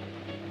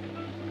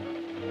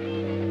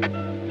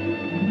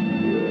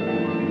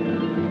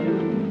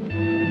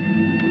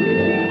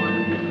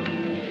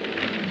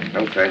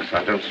 No, thanks.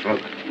 I don't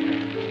smoke.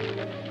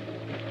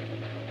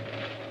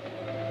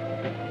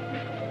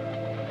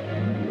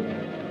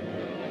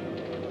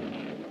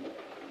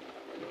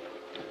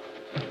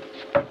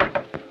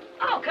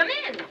 Oh, come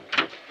in.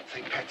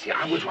 Say, Patsy,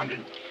 I was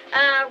wondering...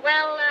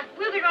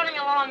 We'll be running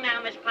along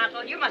now, Miss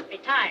Pottle. You must be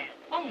tired.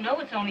 Oh, no,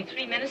 it's only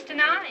 3 minutes to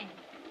 9.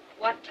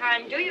 What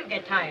time do you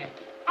get tired?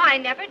 I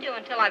never do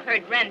until I've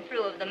heard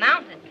Renfrew of the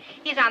Mountain.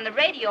 He's on the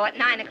radio at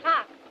 9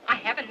 o'clock. I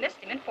haven't missed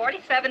him in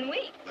 47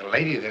 weeks. The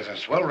lady, there's a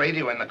swell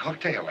radio in the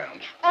cocktail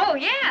lounge. Oh,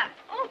 yeah.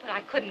 Oh, but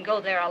I couldn't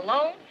go there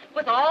alone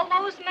with all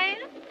those men.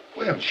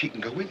 Well, she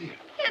can go with you.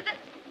 Yeah,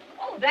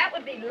 that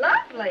would be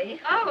lovely.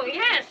 Oh,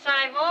 yes.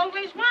 I've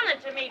always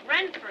wanted to meet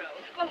Renfrew.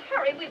 Well,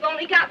 hurry. We've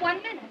only got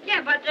 1 minute.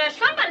 Yeah, but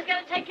somebody's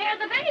got to take care of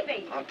the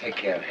baby. I'll take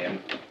care of him.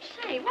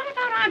 Say, what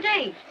about our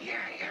date? Yeah.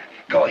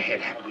 Go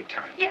ahead, have a good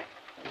time. Yeah,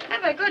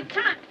 have a good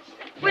time.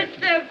 With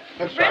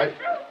That's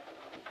Renfrew?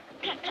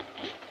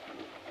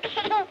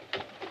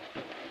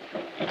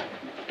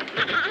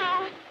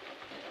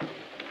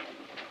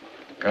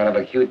 Kind of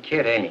a cute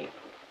kid, ain't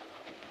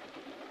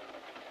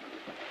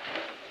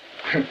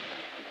he?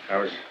 I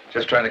was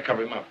just trying to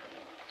cover him up.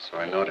 So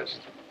I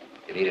noticed.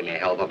 If you need any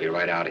help, I'll be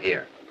right out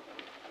here.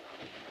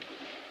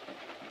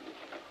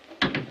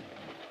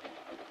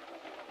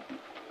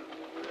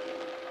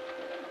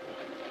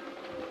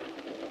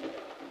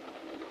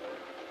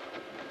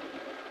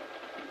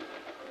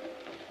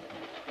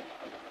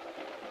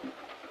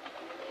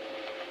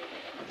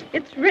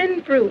 It's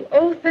Renfrew.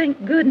 Oh,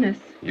 thank goodness.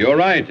 You're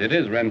right. It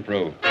is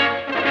Renfrew.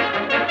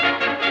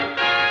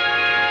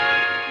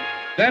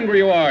 Stand where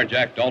you are,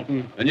 Jack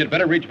Dalton, and you'd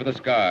better reach for the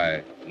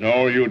sky.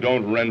 No, you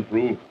don't,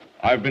 Renfrew.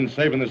 I've been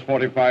saving this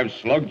 45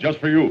 slug just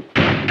for you.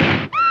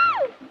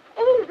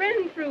 Oh,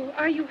 Renfrew,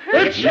 are you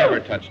hurt? It never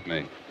touched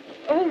me.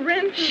 Oh,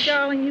 Renfrew,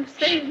 darling, you've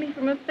saved me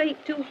from a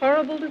fate too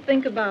horrible to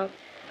think about.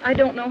 I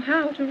don't know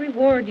how to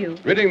reward you.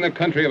 Ridding the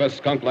country of a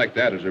skunk like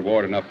that is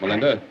reward enough,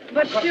 Melinda.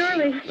 But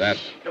surely... That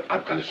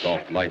and the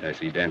soft light I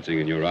see dancing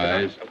in your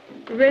eyes.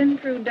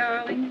 Renfrew,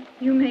 darling,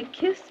 you may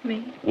kiss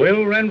me.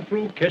 Will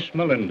Renfrew kiss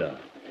Melinda?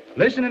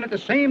 Listen in at the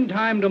same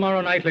time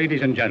tomorrow night,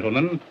 ladies and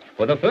gentlemen,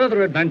 for the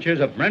further adventures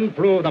of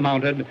Renfrew of the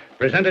Mounted,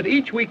 presented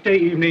each weekday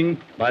evening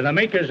by the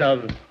makers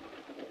of... Do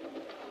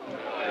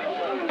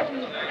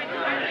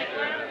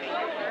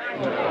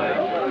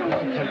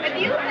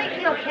you think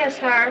he'll kiss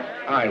her?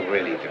 I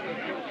really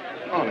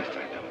don't. Honest,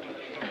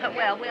 I don't.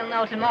 Well, we'll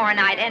know tomorrow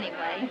night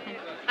anyway.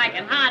 I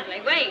can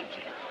hardly wait.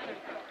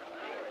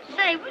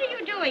 Say, what are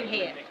you doing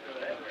here?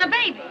 The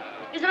baby.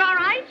 Is it all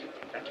right?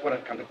 That's what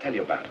I've come to tell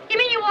you about. You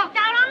mean you walked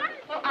out on him?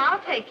 Well, I'll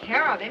take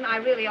care of him. I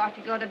really ought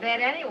to go to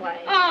bed anyway.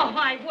 Oh,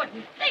 I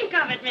wouldn't think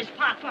of it, Miss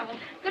Potwell.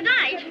 Good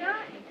night. Good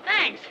night.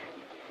 Thanks.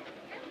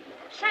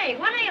 Say,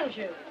 what ails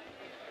you?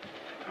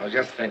 I was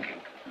just thinking.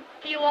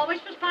 Do you always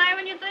perspire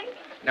when you think?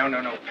 No,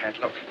 Pat,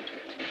 look.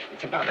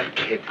 It's about that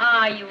kid.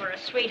 Ah, you were a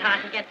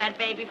sweetheart to get that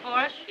baby for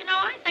us. You know,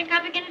 I think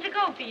I'm beginning to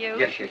go for you.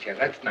 Yes.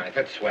 That's nice.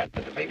 That's swell.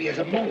 But the baby has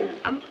a mole.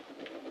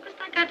 What's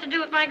that got to do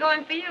with my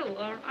going for you?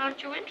 Or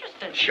aren't you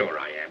interested? Sure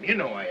I am. You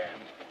know I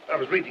am. I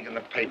was reading in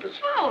the papers.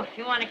 Oh, if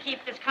you want to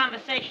keep this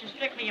conversation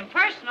strictly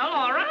impersonal,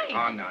 all right.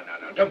 Oh, no.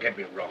 Don't get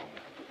me wrong.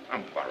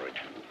 I'm worried.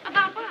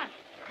 About what?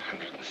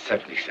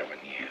 177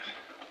 years.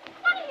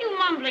 What are you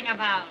mumbling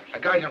about? A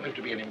guy don't live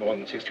to be any more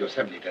than 60 or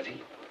 70, does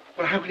he?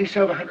 Well, how can he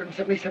serve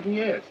 177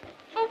 years?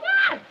 For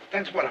what?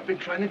 That's what I've been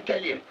trying to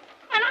tell you.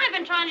 And I've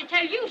been trying to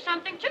tell you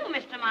something, too,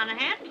 Mr.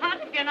 Monohan.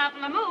 But if you're not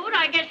in the mood,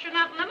 I guess you're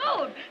not in the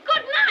mood.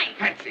 Good night.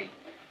 Patsy.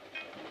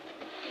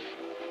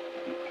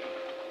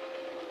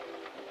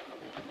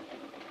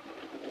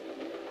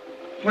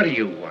 What do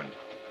you want?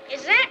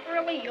 Is that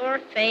really your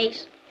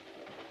face?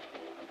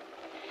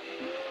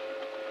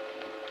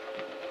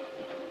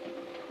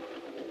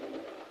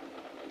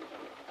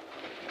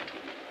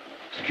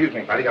 Excuse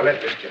me, buddy. I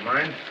left this. Do you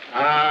mind?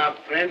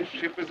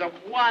 Friendship is a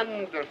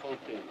wonderful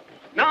thing.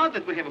 Now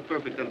that we have a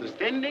perfect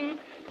understanding,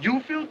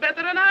 you feel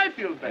better and I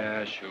feel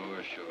better. Yeah,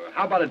 sure.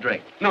 How about a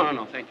drink?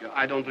 No, thank you.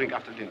 I don't drink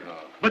after dinner.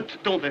 Oh. But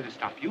don't let it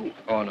stop you.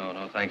 Oh,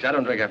 no, thanks. I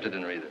don't drink after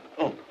dinner either.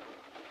 Oh.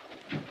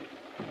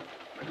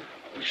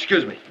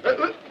 Excuse me.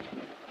 There.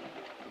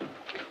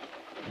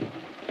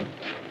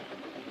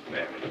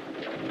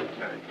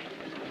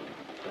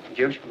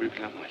 Девочка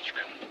влюблена в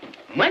мальчика.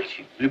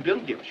 Мальчик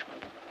влюблен в девочку.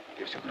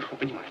 Ты все хорошо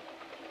понимаешь.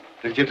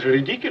 That's just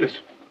ridiculous.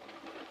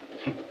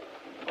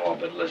 Oh,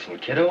 but listen,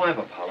 kiddo, I've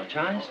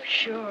apologized.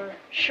 Oh,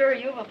 sure,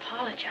 you've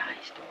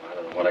apologized. I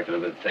don't know what I could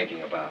have been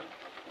thinking about.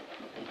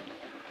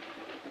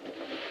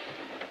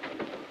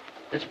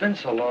 It's been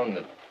so long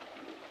that,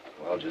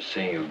 well, just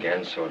seeing you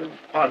again sort of...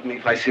 Pardon me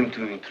if I seem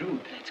to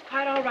intrude. It's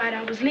quite all right.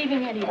 I was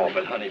leaving anyway. Oh,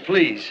 but honey,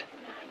 please.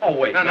 Oh,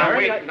 wait. Now,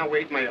 Now,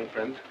 wait, my young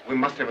friend. We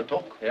must have a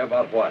talk. Yeah,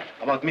 about what?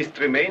 About Miss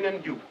Tremaine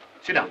and you.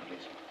 Sit down,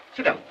 please.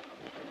 Sit down.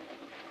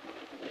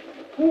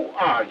 Who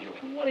are you?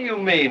 What do you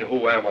mean,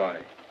 who am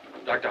I?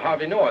 Dr.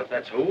 Harvey North,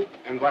 that's who.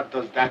 And what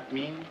does that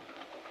mean?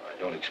 I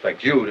don't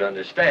expect you to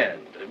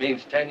understand. It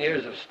means 10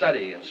 years of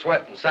study and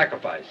sweat and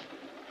sacrifice,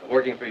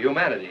 working for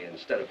humanity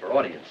instead of for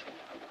audience.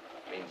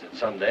 It means that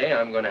someday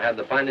I'm going to have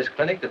the finest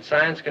clinic that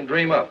science can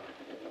dream up.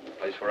 A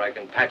place where I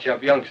can patch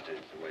up youngsters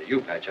the way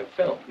you patch up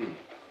film.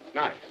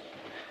 Nice.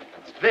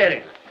 That's very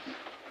nice.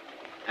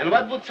 And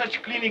what would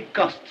such clinic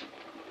cost?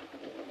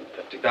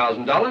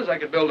 $50,000, I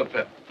could build a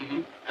pit.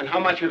 And how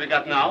much have you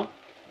got now?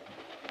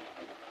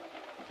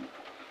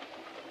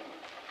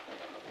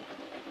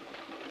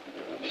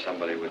 If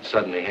somebody would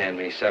suddenly hand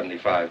me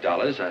 $75,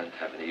 I'd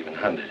have an even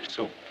 100.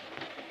 So,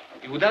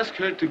 you would ask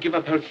her to give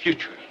up her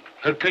future,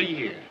 her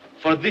career,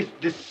 for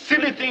this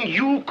silly thing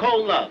you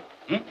call love.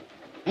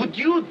 Would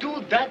you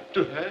do that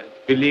to her?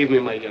 Believe me,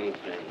 my young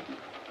friend.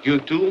 You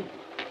too?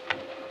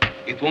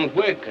 It won't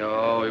work.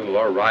 Oh, well,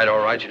 all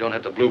right. You don't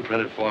have to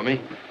blueprint it for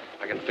me.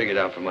 I can figure it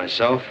out for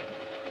myself.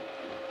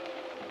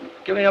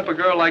 Giving up a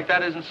girl like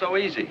that isn't so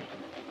easy.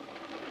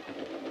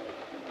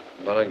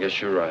 But I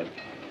guess you're right.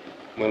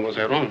 When was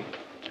I wrong?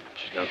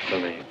 She's not for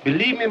me.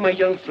 Believe me, my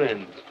young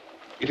friend,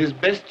 it is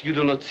best you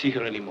do not see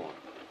her anymore.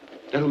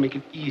 That'll make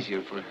it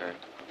easier for her.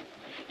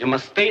 You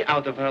must stay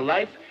out of her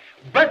life,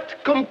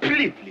 but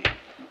completely.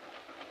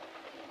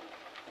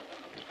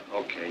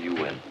 Okay, you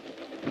win.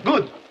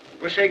 Good.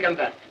 We'll shake on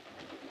that.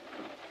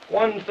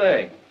 One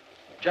thing.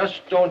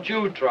 Just don't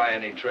you try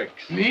any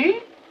tricks.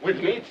 Me? With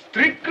me, it's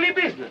strictly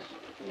business.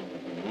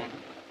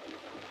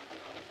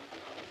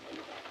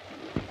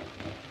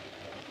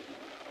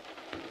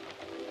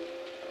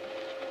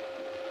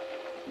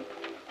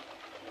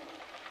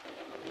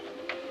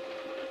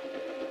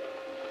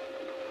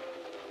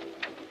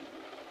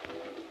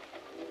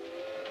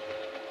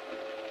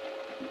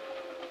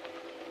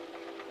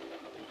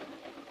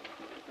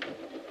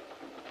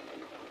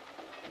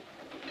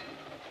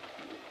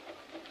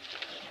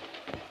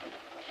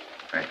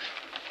 Thanks.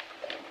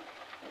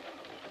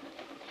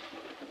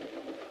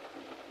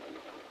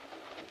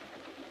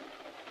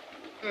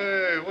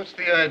 What's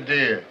the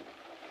idea?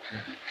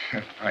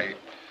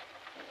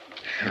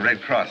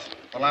 Red Cross.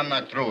 Well, I'm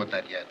not through with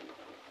that yet.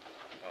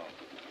 Oh.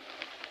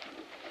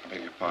 I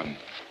beg your pardon.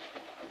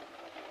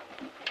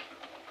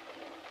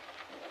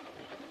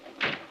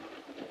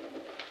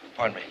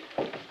 Pardon me.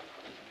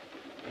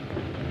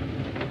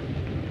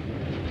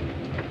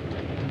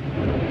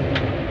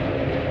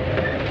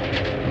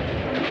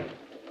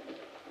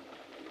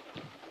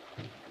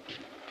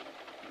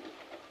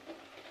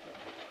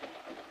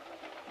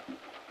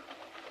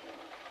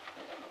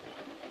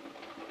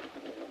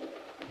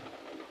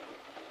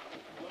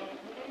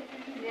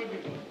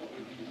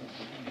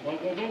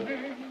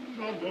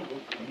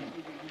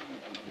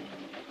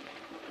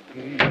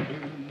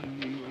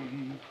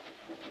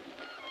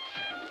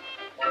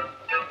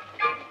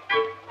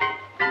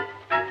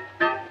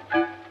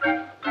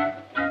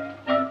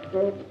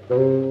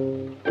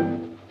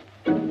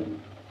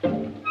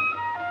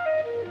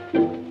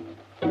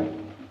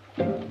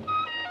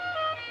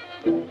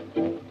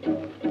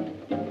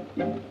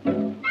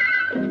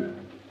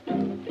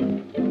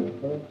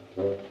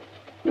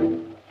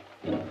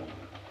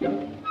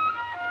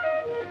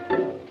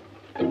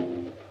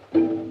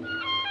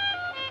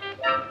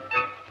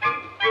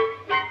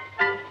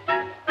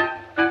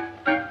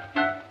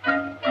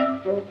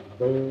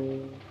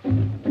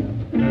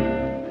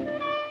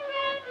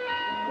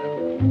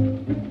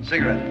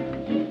 Cigarette.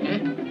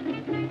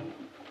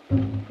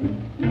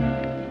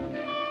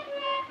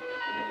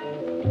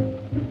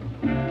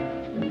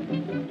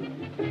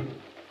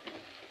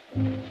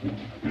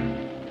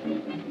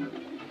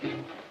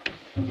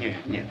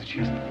 Нет,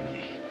 честно.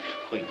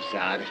 Хоть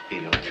зад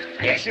вперед.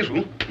 А я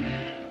сижу.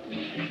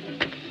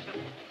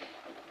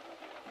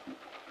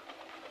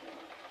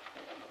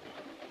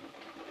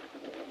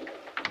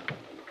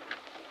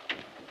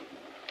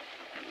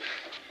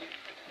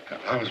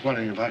 I was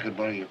wondering if I could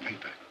borrow your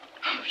paper.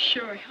 Oh,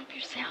 sure. Help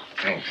yourself.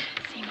 Thanks.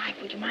 Say,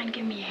 Mike, would you mind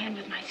giving me a hand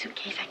with my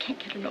suitcase? I can't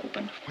get it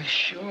open. Well,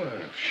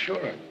 sure.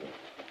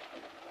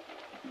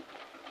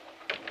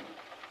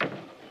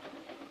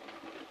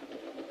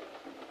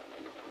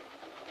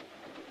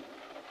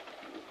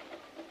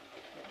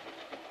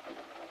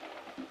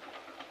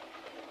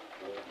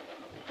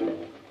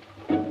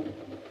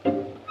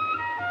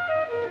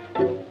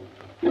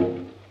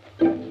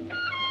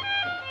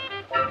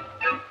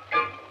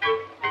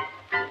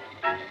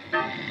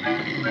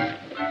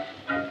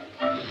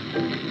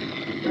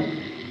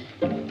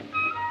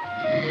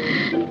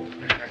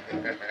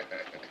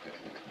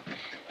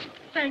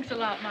 Thanks a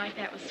lot, Mike.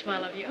 That was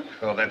swell of you.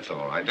 Oh, that's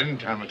all right. Didn't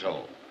time at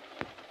all.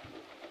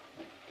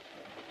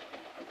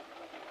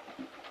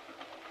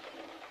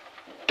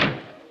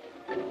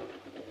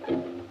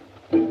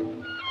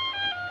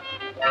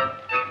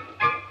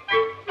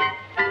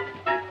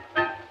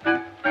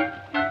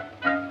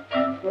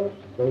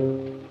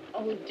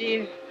 Oh,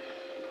 dear.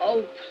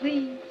 Oh,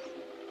 please.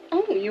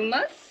 Oh, you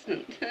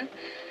mustn't.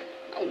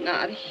 Oh,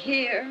 not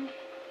here.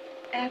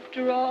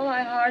 After all,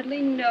 I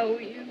hardly know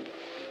you.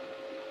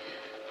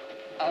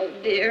 Oh,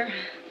 dear.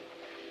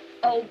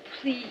 Oh,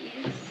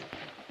 please.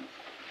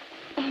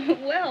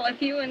 Well,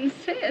 if you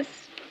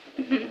insist.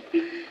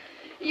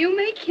 You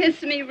may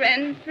kiss me,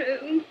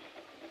 Renfrew.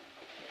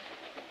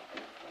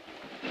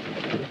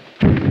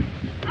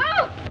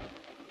 Oh!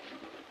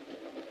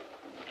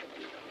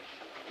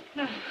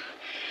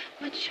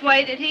 Which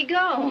way did he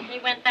go? He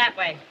went that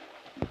way.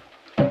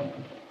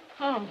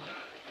 Oh.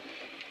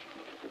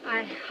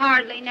 I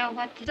hardly know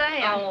what to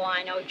say. Oh,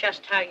 I know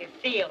just how you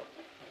feel.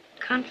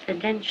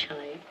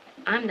 Confidentially,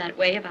 I'm that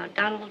way about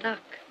Donald Duck.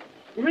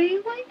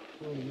 Really?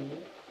 Mm-hmm.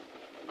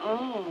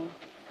 Oh.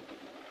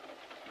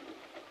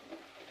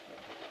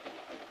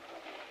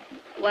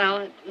 Well,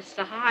 it was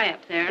so high up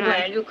there. And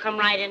Well, you come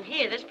right in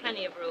here. There's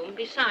plenty of room.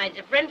 Besides,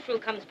 if Renfrew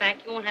comes back,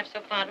 you won't have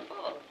so far to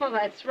fall. Well,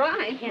 that's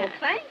right. Yeah. Well,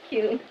 thank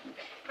you.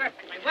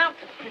 Perfectly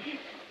welcome.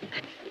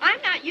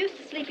 I'm not used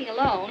to sleeping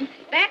alone.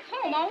 Back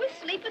home, I always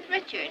sleep with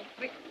Richard.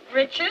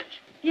 Richard?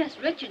 Yes,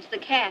 Richard's the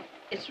cat.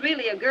 It's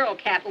really a girl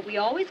cat, but we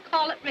always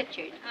call it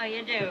Richard. How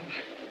you do?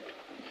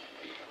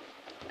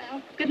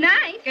 Well, good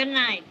night. Good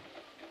night.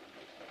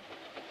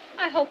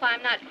 I hope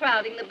I'm not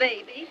crowding the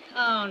baby.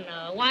 Oh,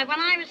 no. Why, when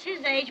I was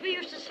his age, we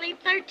used to sleep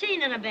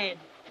 13 in a bed.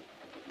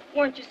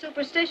 Weren't you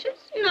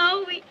superstitious?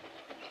 No, we...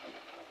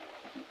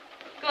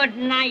 Good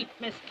night,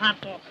 Miss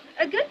Pottle.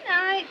 Good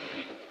night.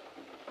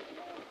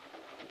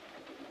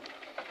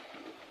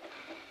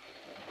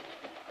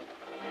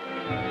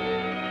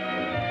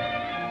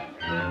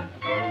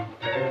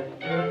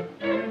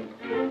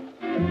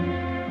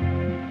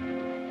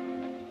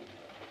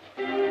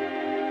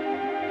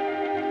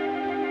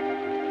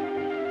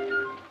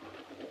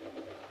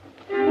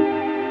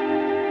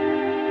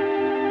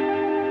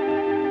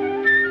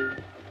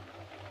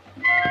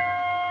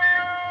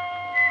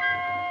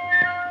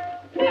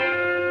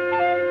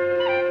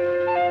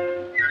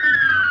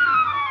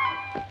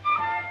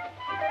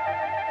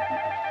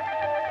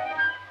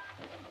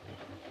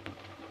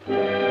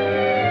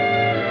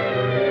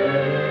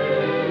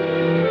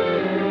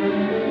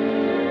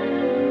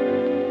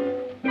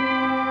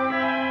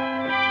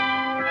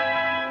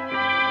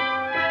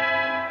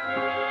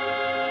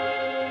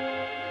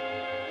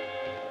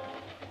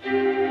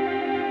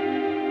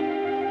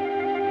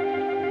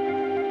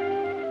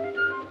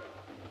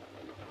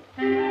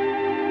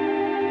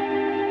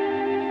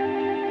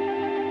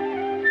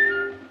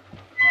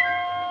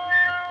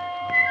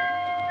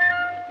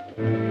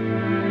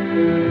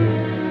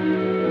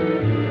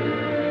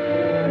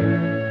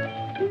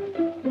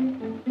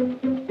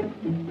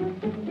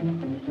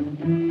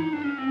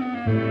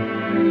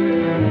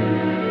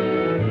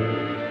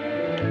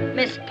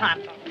 Miss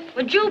Pottle,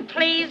 would you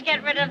please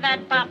get rid of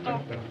that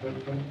bottle?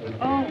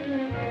 Oh.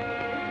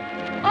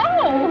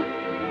 Oh,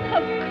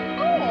 of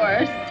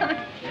course.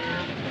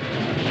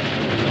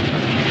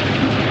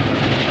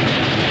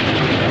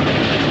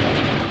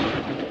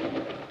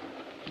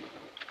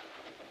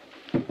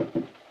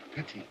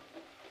 Patsy.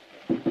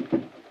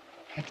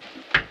 Patsy.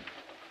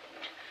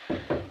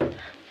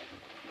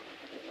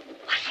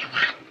 What do you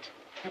want?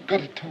 I've got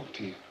to talk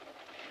to you.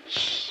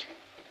 Shh.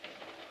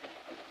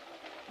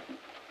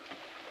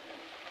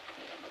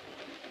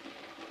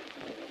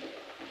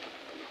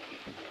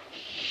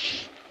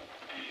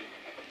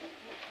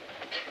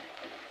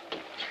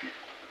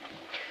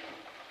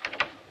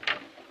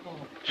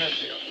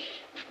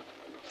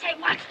 Say,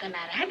 what's the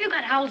matter? Have you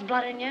got owl's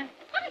blood in you?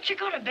 Why don't you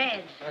go to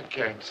bed? I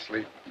can't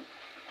sleep.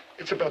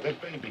 It's about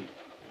that baby.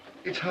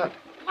 It's hot.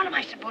 What am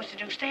I supposed to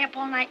do? Stay up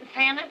all night and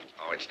fan it?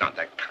 Oh, it's not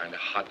that kind of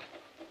hot.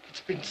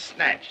 It's been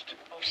snatched.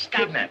 Oh,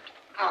 stop. Kidnapped.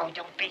 Oh,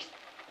 don't be.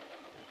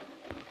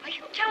 Are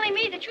you telling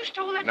me that you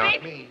stole that Not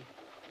baby? me.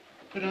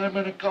 But I'm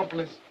an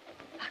accomplice.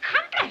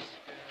 Accomplice?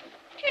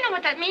 Do you know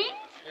what that means?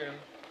 Yeah.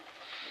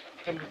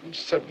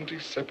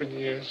 177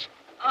 years.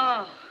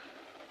 Oh,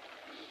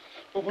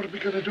 Well, what are we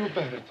going to do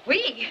about it?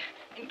 we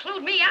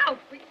include me out.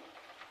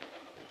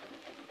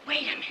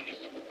 Wait a minute.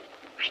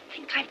 I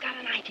think I've got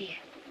an idea.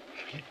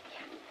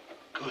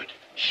 Good.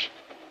 Shh.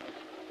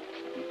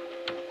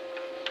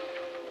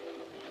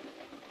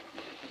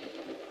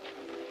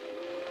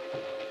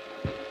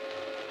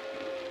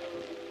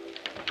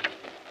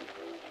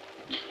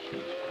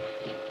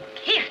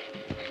 Here.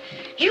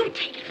 You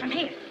take it from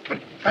here. But,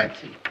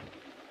 Patsy.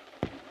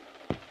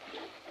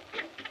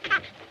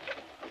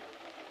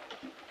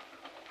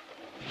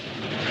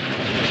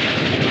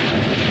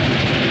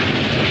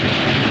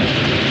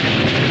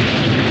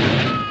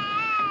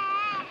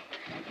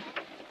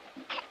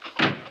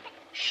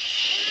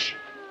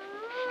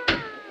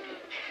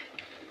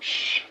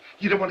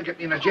 You don't want to get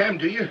me in a jam,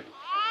 do you?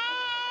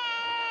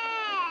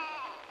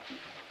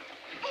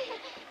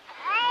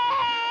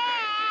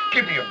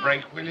 Give me a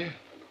break, will you?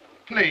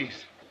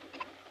 Please.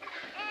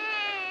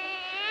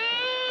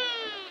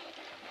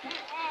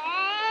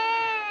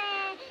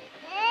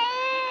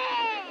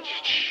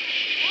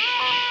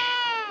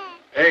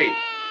 Hey,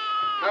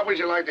 how would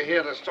you like to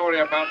hear the story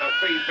about the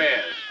three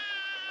bears?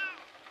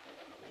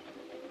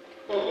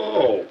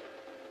 Oh.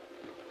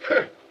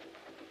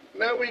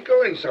 Now we're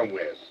going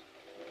somewhere.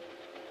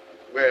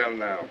 Well,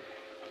 now,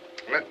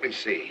 let me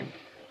see.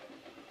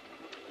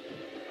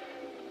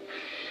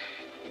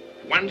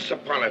 Once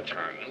upon a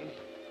time,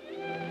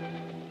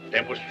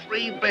 there was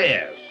 3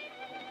 bears.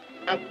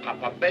 A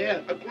papa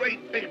bear, a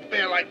great big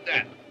bear like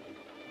that.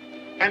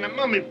 And a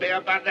mummy bear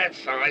about that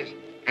size.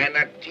 And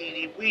a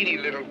teeny-weeny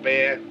little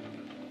bear,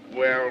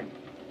 well,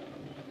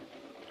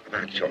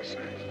 about your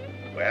size.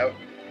 Well,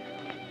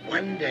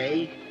 one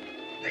day,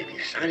 they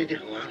decided to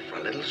go out for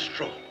a little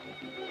stroll.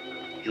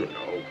 You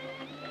know,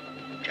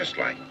 just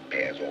like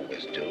bears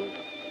always do.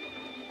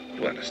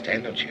 You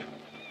understand, don't you?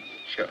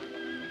 Sure.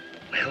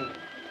 Well,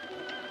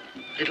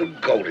 little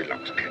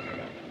Goldilocks came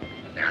along.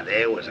 Now,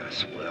 there was a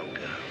swell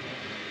girl.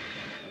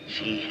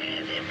 She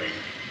had everything.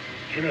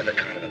 You know the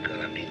kind of a girl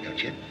I mean,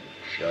 don't you?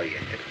 Sure you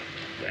do.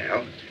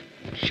 Well,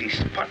 she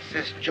spots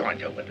this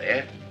joint over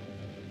there,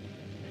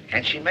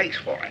 and she makes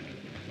for it.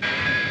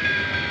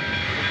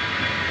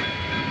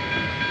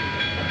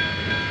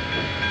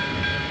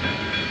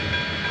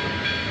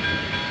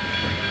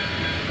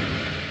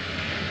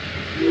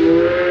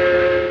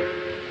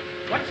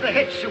 What's the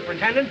hitch,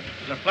 Superintendent?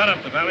 There's a flood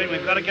up the valley.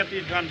 We've got to get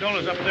these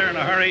gondolas up there in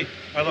a hurry,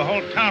 or the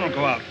whole town will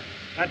go out.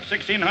 That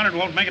 1600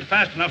 won't make it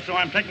fast enough, so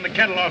I'm taking the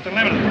kettle off the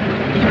limit.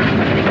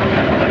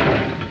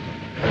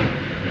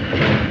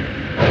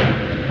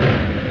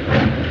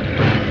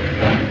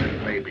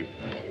 Maybe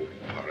bowl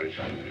porridge.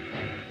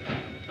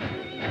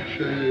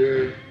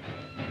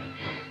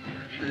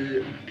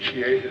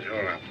 She ate it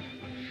all up.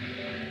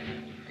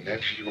 And then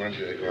she wanted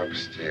to go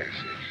upstairs.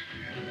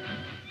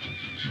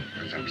 She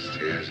was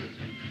upstairs and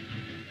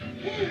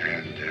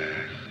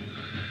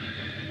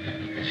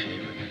she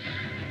was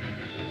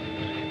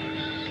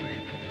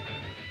asleep.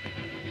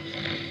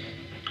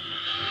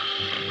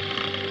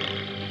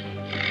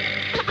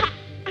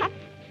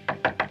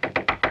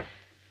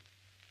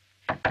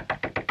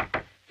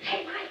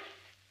 Hey, Mike.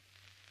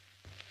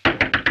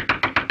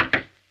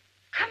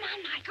 Come on,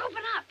 Mike,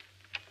 open up.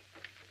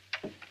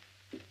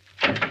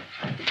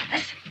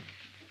 Listen,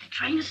 the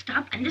train has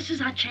stopped, and this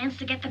is our chance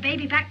to get the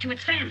baby back to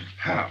its family.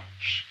 How?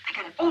 Shh, I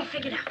got it all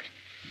figured out.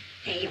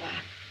 There you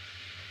are.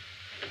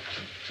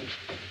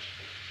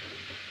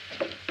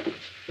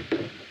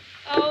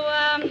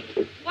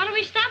 What are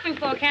we stopping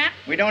for, Cap?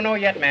 We don't know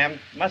yet, ma'am.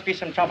 Must be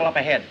some trouble up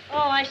ahead. Oh,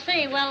 I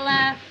see. Well,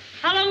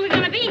 how long are we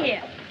going to be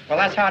here? Well,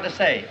 that's hard to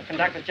say. The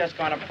conductor's just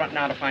gone up front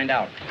now to find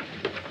out.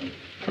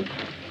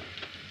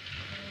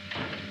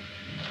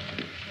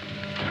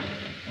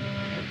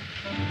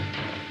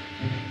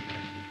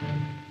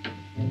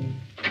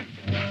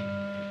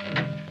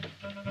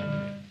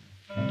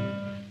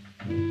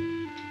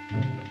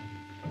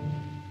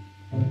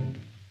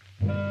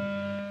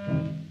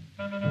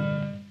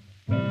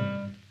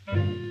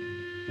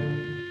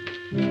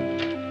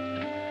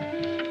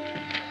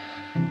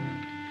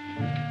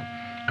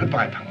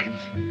 Goodbye,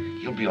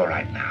 Pumpkins. You'll be all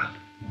right now.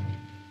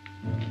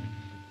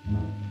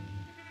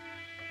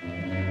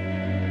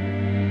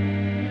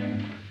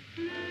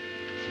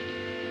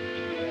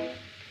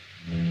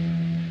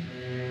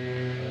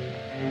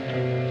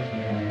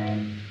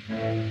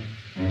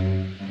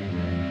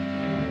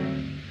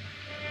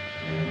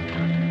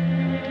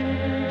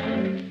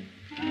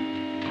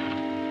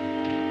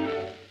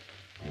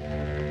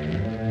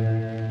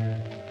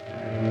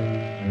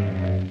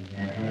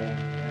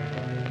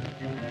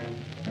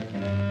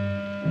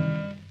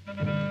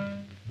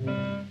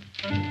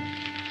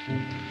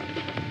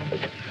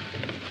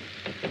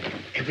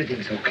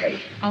 Everything's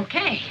okay.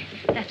 Okay.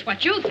 That's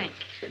what you think.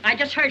 I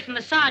just heard from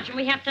the sergeant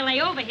we have to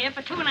lay over here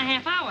for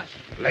 2.5 hours.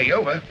 Lay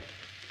over?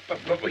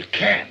 But we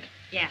can't.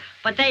 Yeah,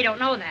 but they don't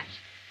know that.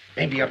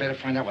 Maybe I better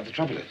find out what the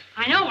trouble is.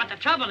 I know what the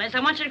trouble is. I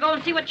want you to go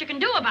and see what you can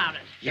do about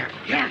it.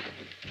 Yeah.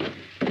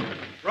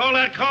 Roll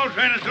that coal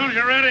train as soon as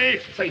you're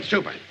ready. Say,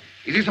 Super,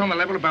 is this on the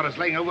level about us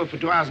laying over for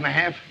 2.5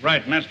 hours?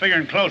 Right, and that's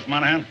figuring close,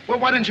 Monohan. Well,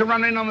 why didn't you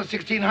run in on the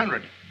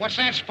 1600? What's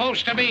that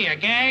supposed to be, a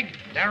gag?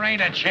 There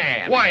ain't a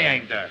chance. Why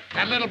ain't there?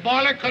 That little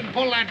boiler couldn't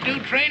pull that new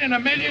train in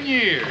 1,000,000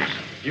 years.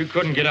 You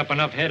couldn't get up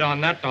enough head on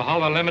that to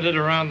haul a limited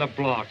around the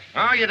block.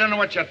 Oh, you don't know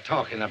what you're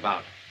talking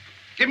about.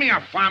 Give me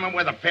a fireman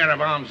with a pair of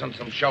arms and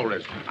some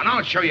shoulders, and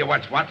I'll show you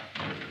what's what.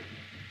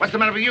 What's the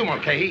matter with you,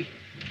 Mulcahy?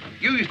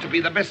 You used to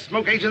be the best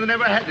smoke agent that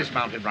ever had this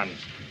mounted run.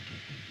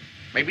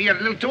 Maybe you're a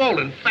little too old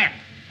and fat.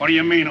 What do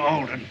you mean,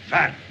 old and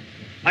fat?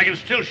 I can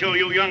still show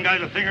you young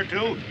guys a thing or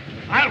two.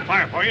 I'll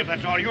fire for you if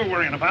that's all you're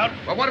worrying about.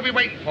 Well, what are we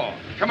waiting for?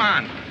 Come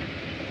on.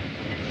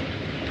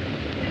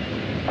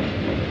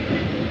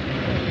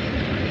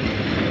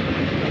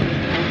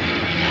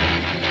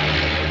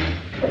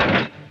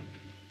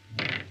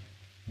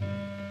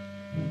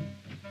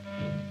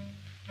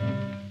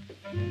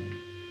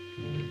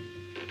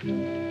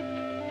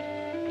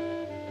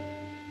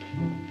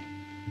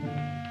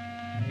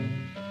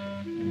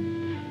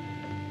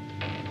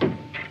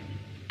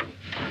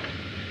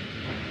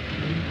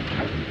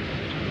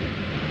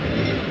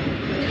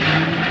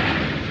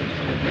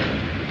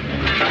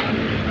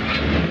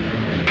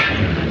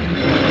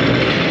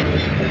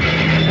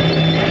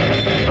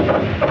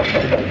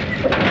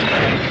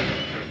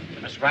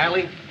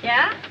 Riley?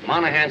 Yeah?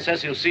 Monohan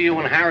says he'll see you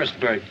in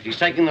Harrisburg. He's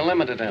taking the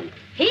limited in.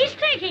 He's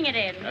taking it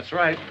in. That's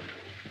right.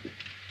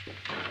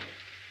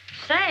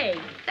 Say,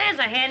 there's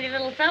a handy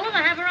little fellow to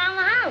have around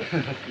the house.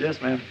 Yes,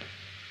 ma'am.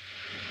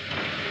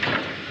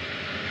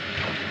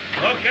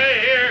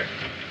 Okay, here.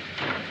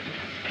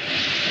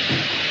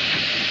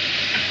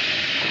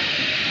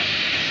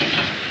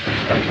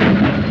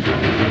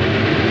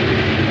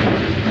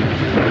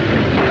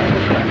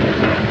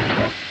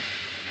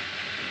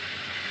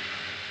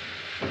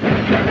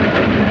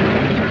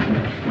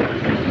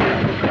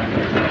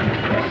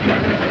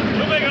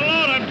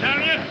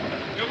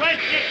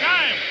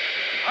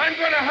 I'm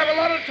going to have a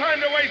lot of time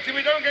to waste if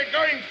we don't get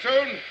going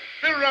soon.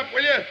 Fill her up,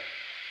 will you?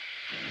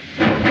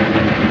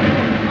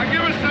 Now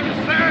give us some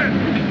sand.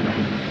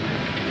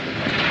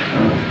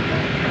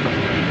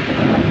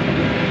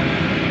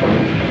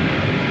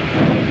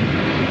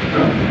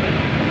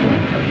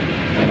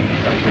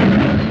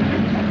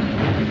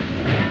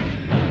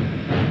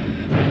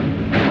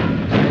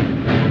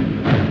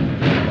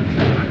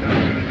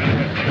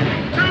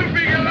 Too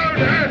big a load,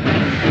 huh?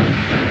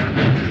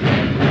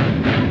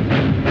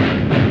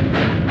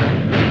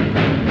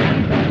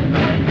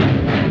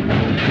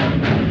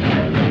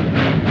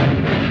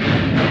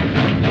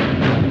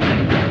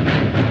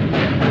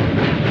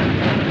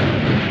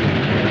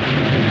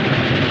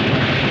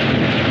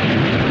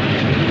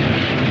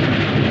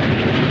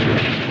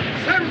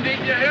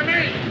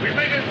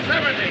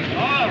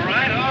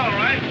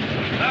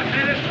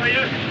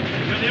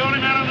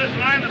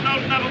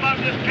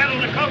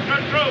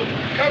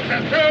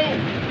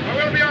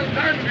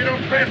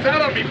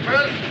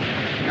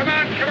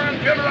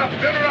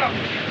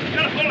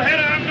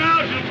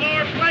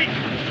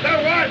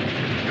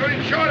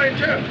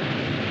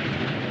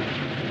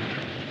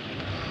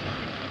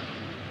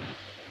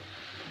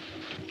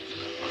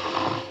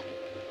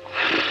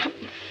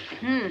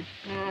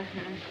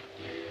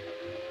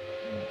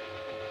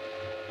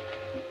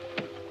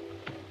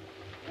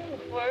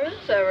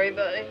 Where's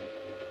everybody?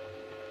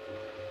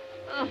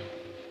 Oh,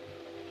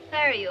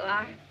 there you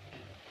are.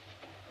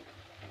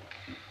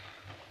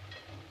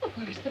 Oh,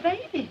 where's the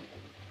baby?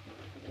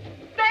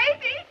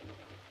 Baby!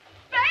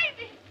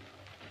 Baby!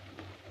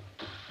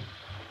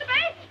 The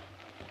baby!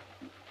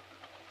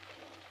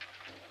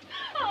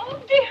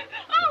 Oh, dear.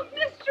 Oh,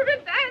 Mr.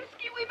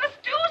 Ivanski, we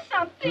must do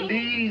something.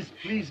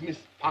 Please, Miss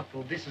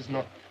Pottle, this is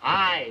not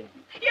time.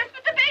 Yes,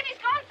 but the baby's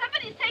gone.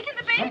 Somebody's taken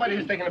the baby. Somebody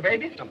has taken a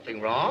baby?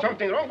 Something wrong?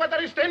 Something wrong? What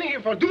are you standing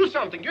here for? Do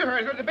something. You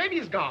heard her. The baby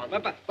is gone.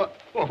 But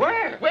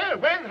where? Where?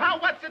 When? How?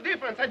 What's the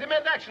difference? I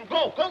demand action.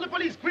 Go. Call the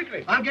police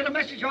quickly. I'll get a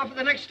message off at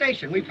the next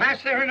station. We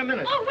pass there in a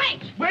minute. Oh,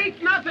 wait.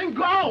 Wait, nothing.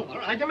 Go.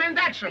 I demand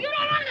action. You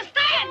don't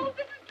understand. Oh,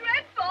 this is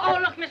dreadful. Oh,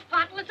 look, Miss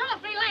Pottle, it's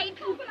awfully late.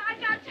 Oh, but I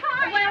got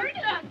tired.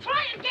 Well,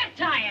 try and get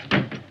tired.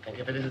 And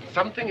if it isn't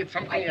something, it's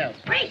something else.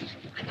 Wait,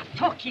 I got to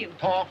talk to you.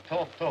 Talk.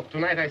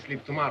 Tonight I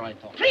sleep. Tomorrow I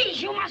talk.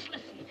 Please, you must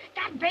listen.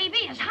 That baby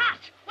is hot.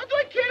 What do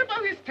I care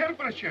about his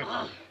temperature?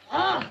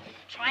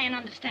 Try and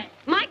understand.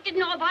 Mike didn't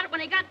know about it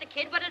when he got the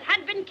kid, but it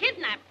had been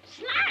kidnapped,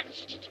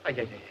 snatched.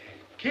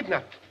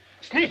 Kidnapped,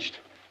 snitched.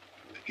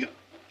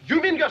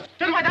 You mean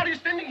then what are you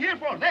standing here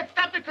for? Let's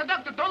stop the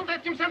conductor. Don't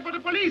let him send for the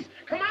police.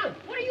 Come on.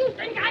 What do you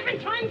think I've been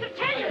trying to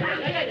tell you?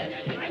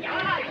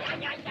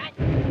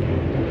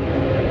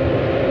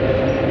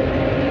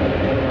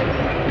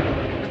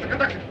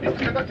 Mr.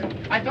 Conductor,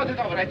 I thought it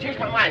over. I changed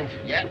my mind.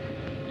 Yeah?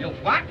 You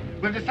what?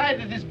 We've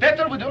decided it is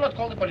better we do not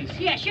call the police.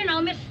 Yes, you know,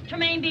 Miss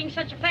Tremaine being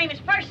such a famous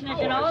personage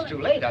and all. It's too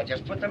late. I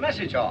just put the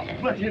message off.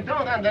 But you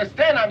don't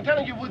understand. I'm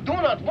telling you, we do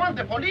not want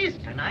the police.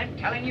 And I'm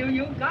telling you,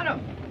 you got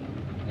them.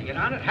 They get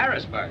on at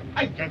Harrisburg.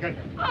 Oh,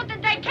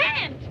 they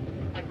can't.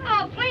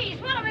 Oh, please,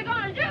 what are we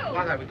going to do?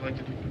 What are we going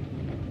to do?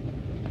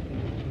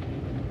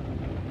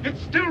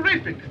 It's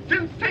terrific.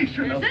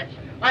 Sensational. Is it?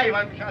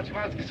 Ivan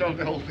Ivanski solved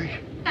the whole thing.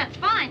 That's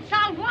fine.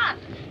 Solve what?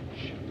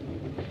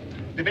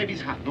 The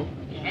baby's hot, no?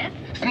 Yes.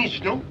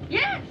 Snitched, no?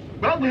 Yes.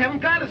 Well, we haven't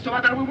got it, so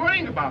what are we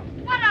worrying about?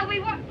 What are we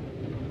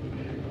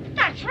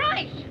That's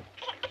right.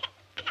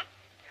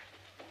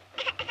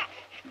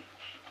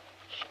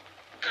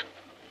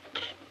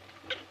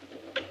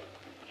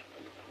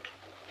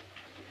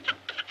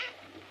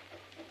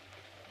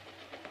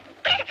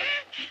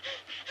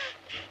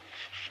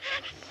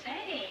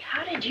 Say,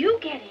 how did you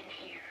get in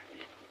here?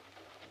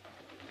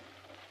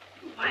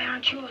 Why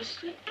aren't you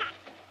asleep?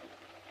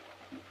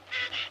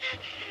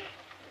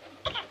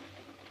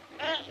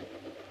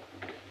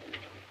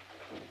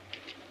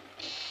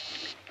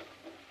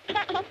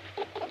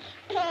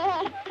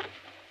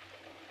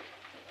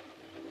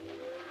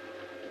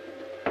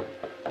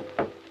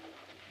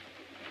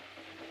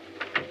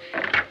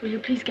 Will you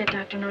please get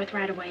Dr. North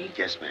right away?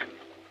 Yes, ma'am.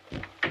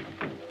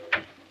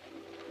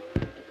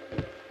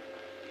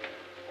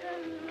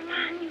 Come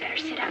on, you better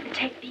sit up and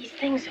take these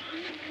things off.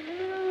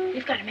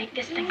 We've got to make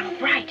this thing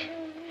look right.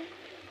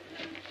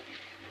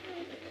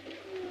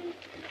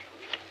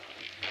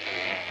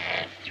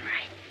 That's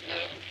right.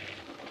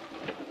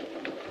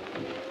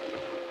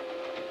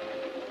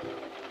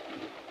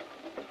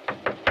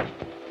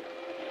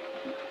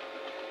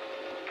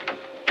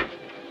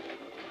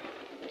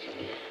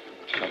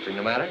 Something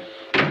the matter?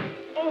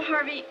 Oh,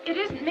 Harvey, it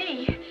isn't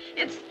me.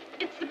 It's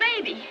the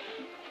baby.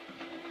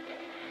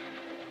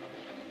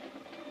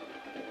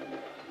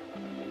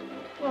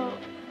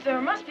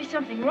 must be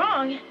something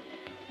wrong.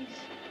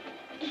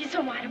 He's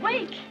so wide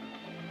awake.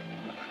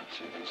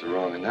 What's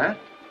wrong in that?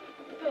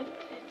 But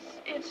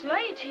it's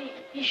late.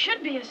 He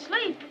should be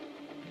asleep.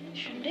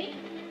 Shouldn't he?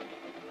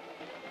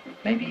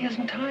 Maybe he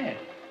isn't tired.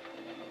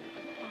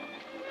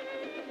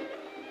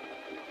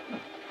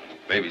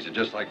 Babies are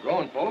just like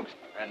grown folks.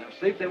 And in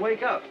sleep, they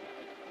wake up.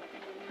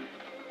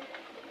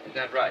 Is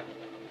that right?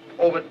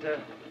 Oh, but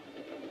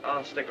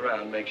I'll stick around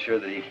and make sure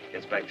that he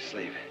gets back to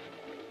sleep.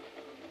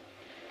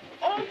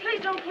 Oh,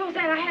 please don't close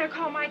that. I had to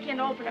call Mike in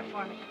to open it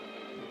for me.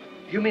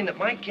 You mean that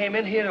Mike came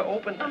in here to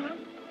open? Uh-huh.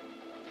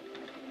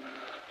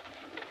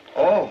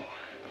 Oh.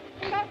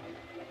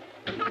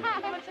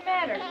 What's the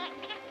matter?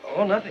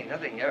 Oh, nothing.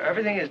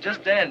 Everything is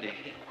just dandy.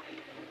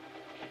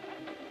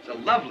 It's a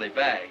lovely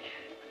bag.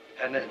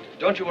 And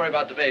don't you worry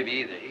about the baby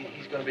either.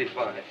 He's going to be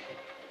fine.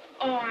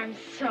 Oh, I'm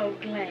so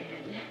glad.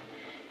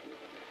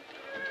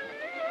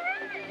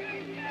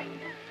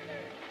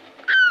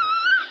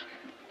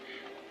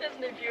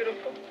 Isn't it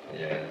beautiful?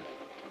 Yeah,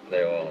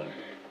 they all are.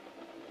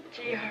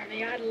 Gee,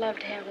 Harvey, I'd love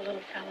to have a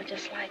little fella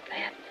just like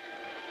that.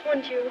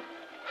 Wouldn't you?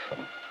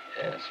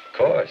 Yes, of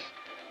course.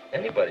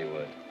 Anybody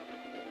would.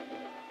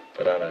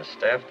 But on a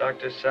staff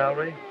doctor's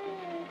salary?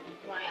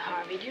 Why,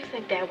 Harvey, do you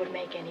think that would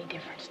make any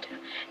difference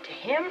to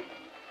him?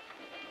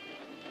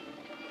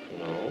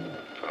 No,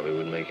 probably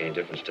wouldn't make any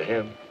difference to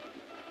him.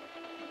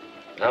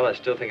 Now, I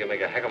still think it'd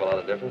make a heck of a lot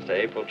of difference to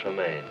April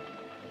Tremaine.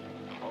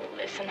 Oh,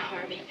 listen,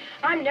 Harvey,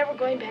 I'm never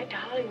going back to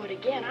Hollywood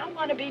again. I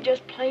want to be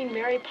just plain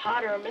Mary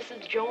Potter or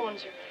Mrs.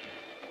 Jones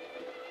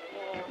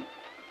or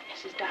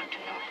Mrs. Dr.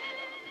 North.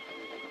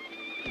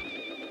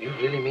 You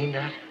really mean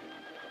that?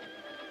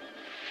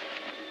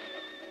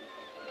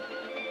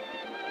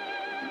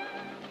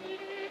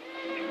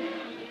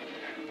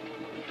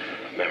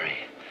 Mary,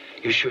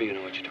 you sure you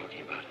know what you're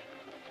talking about?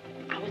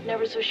 I was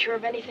never so sure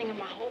of anything in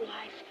my whole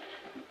life.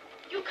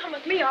 You come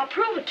with me, I'll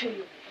prove it to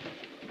you.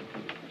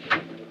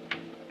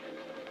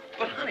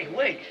 But, honey,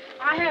 wait.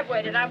 I have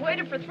waited. I've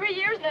waited for 3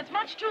 years, and that's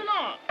much too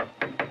long.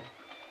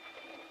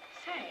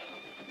 Say,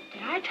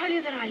 did I tell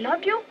you that I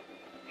loved you?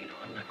 You know,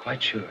 I'm not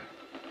quite sure.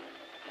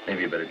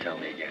 Maybe you better tell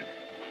me again.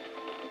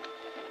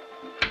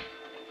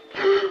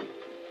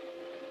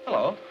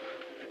 Hello.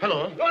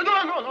 Hello?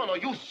 No.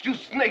 You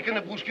snake in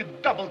the bush, you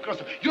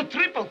double-crosser. You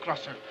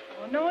triple-crosser.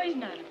 Oh, no, he's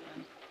not,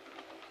 Ivan.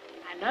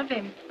 I love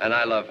him. And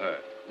I love her.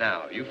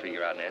 Now, you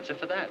figure out an answer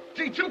for that.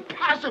 It's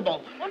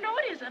impossible. Oh, no,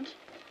 it isn't.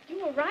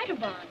 You were right,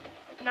 Ivan.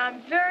 And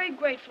I'm very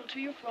grateful to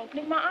you for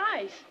opening my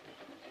eyes.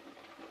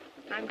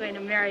 I'm going to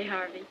marry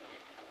Harvey.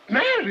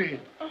 Marry?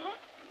 Uh-huh.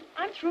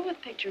 I'm through with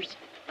pictures.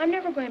 I'm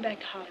never going back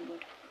to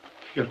Hollywood.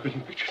 You're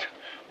quitting pictures.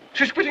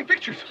 She's quitting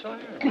pictures. So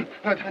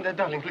I heard.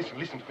 Darling,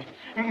 listen to me.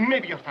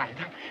 Maybe you're tired.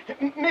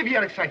 Maybe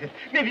you're excited.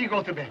 Maybe you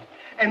go to bed.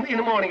 And in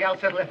the morning, I'll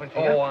settle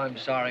everything. Oh, I'm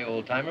sorry,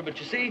 old-timer, but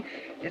you see,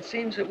 it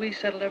seems that we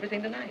settled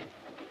everything tonight.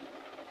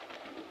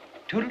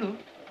 Toodaloo.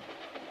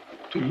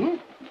 Toodaloo?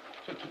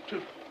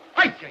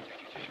 Ай!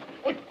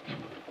 Ой!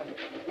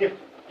 Нет,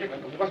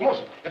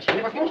 невозможно. Это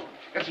невозможно.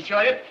 Этот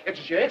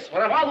человек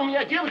своровал у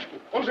меня девочку.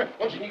 Он же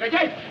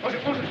негодяй. Он же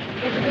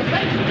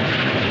негодяй.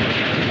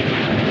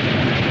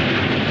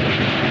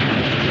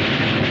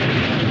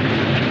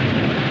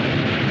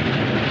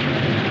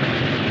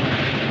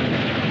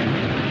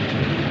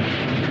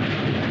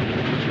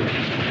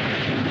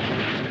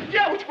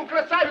 Девочку,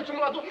 красавицу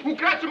молодую,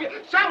 украсть у меня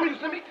самую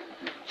знаменитую.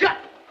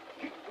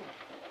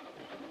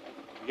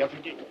 Я же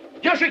гений.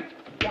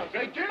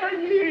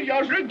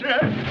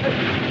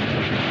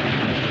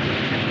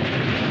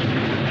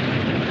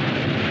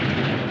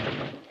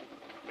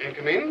 May I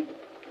come in?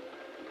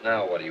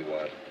 Now, what do you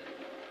want?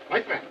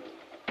 My friend,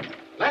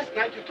 last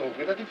night you told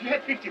me that if you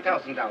had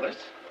 $50,000,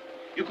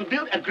 you could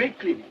build a great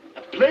clinic,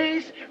 a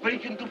place where you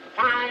can do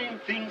fine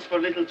things for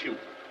little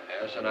children.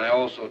 Yes, and I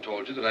also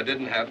told you that I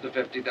didn't have the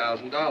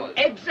 $50,000.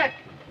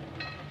 Exactly.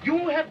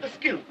 You have the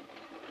skill,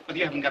 but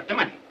you haven't got the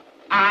money.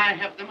 I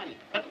have the money,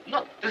 but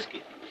not the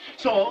skill.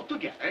 So,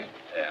 together...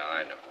 Yeah,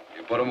 I know.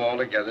 You put them all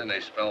together and they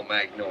spell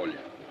Magnolia.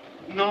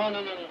 No.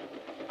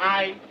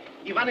 I,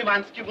 Ivan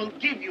Ivanski, will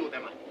give you the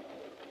money.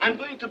 I'm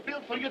going to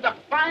build for you the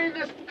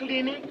finest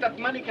clinic that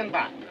money can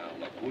buy. Now,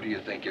 look, who do you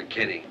think you're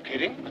kidding?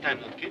 Kidding? But I'm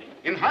not kidding.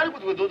 In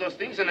Hollywood, we do those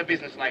things in a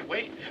business-like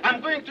way.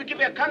 I'm going to give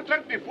you a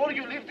contract before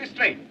you leave this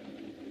train.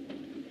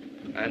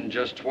 And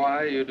just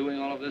why are you doing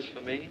all of this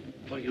for me?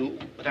 For you,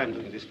 but I'm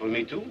doing this for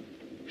me, too.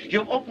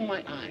 You've opened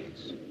my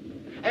eyes.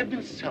 I've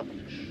been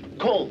selfish,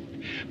 cold,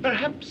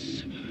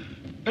 perhaps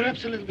a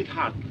little bit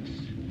heartless.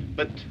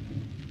 But,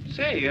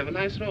 say, you have a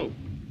nice robe.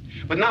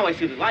 But now I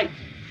see the light.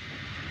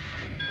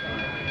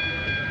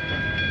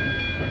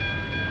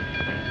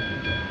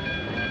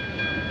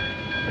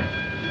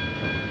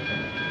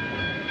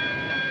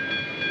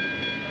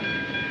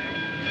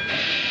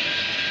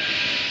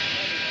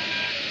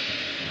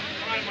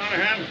 All right,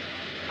 Monohan.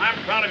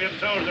 I'm proud of you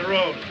toes the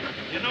road.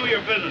 You know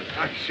your business.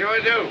 I sure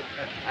do.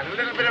 And a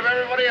little bit of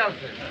everybody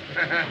else's.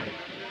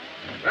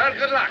 Well,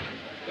 good luck.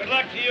 Good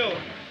luck to you.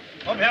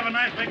 Hope you have a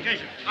nice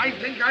vacation. I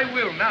think I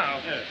will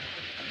now. Yes.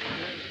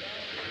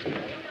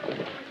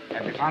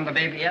 Have you found the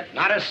baby yet?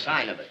 Not a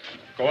sign of it.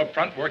 Go up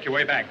front, work your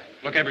way back.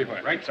 Look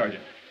everywhere, right,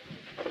 Sergeant?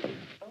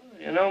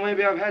 You know,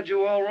 maybe I've had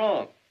you all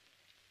wrong.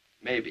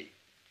 Maybe.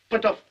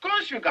 But of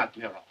course you got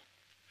me wrong.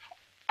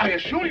 I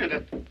assure you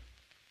that...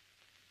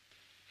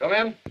 Come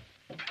in.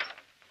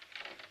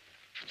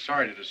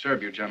 Sorry to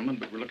disturb you, gentlemen,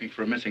 but we're looking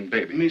for a missing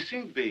baby.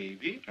 Missing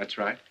baby? That's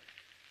right.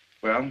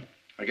 Well,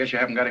 I guess you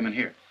haven't got him in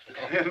here.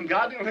 I haven't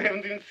got him. I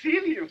haven't even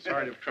seen him.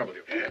 Sorry to trouble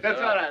you. That's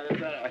all right.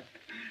 That's all right.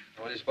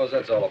 What do you suppose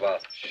that's all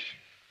about?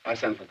 I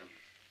sent for them.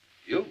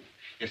 You?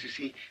 Yes, you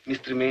see,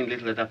 Mr. Tremaine,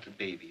 little adopted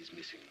baby is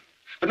missing.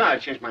 But now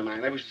I've changed my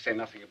mind. I wish to say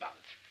nothing about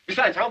it.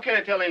 Besides, how can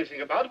I tell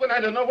anything about it when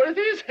I don't know where it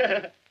is?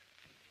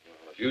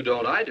 If you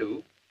don't, I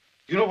do.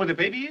 You know where the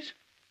baby is?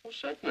 Well,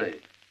 certainly.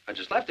 I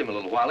just left him a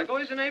little while ago.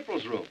 He's in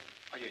April's room.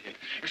 Oh, yeah.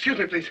 Excuse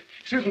me, please.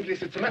 Excuse me,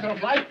 please. It's a matter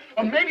of life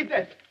or maybe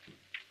death.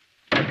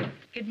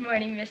 Good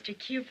morning, Mr.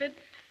 Cupid.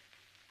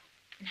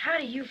 And how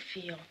do you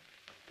feel?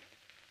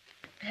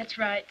 That's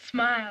right,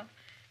 smile.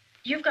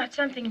 You've got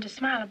something to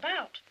smile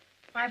about.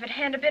 Why, if it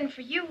hadn't been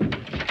for you...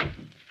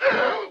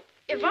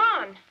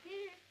 Yvonne!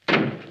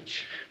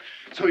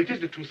 So it is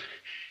the truth.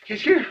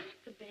 He's here.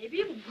 The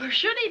baby? Where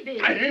should he be?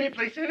 Any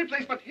place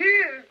but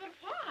here. But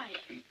why?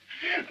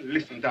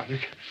 Listen,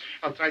 darling.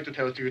 I'll try to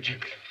tell it to you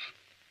gently.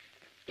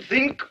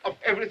 Think of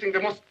everything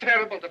the most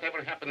terrible that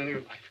ever happened in your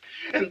life.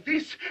 And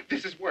this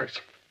is worse.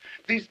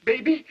 This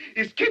baby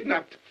is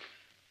kidnapped.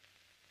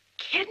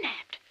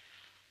 Kidnapped?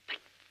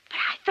 But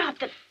I thought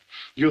that...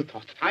 You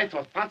thought. I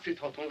thought. Patsy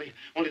thought. Only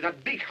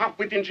that big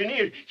half-wit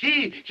engineer.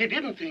 He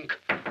didn't think.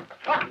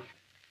 Ah,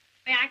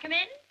 May I come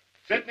in?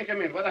 certainly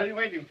come in. What are you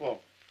waiting for?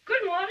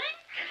 Good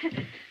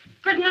morning.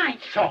 Good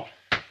night. So,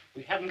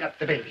 we haven't got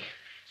the baby.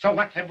 So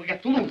what have we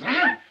got to lose,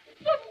 huh?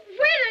 Well,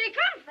 where did he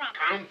come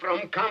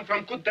from? Come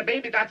from. Could the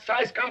baby that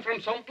size come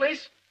from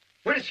someplace?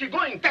 Where is he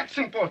going? That's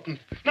important.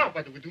 Now,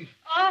 what do we do?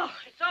 Oh,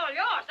 it's all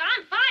yours.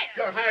 I'm fired.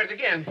 You're hired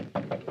again.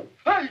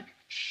 Hey!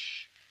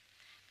 Shh!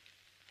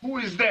 Who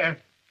is there?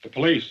 The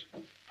police.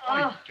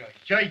 Oh.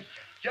 Yay.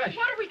 What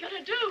are we going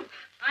to do?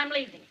 I'm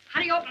leaving. How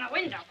do you open a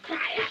window?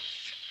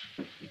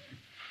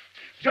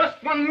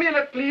 Just 1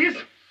 minute, please.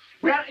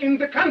 We are in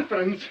the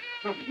conference.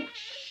 Now,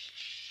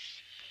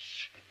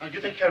 you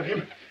take care of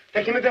him.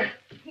 Take him in there.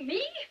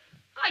 Me?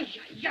 Ay,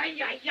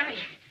 ay, ay, ay,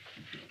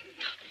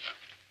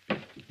 ay.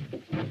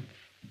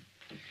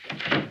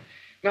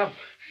 Now,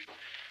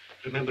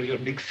 remember your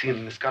big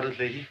scene, Miss Scarlet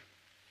Lady?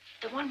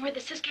 The one where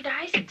the sister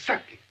dies?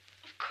 Exactly.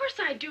 Of course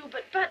I do,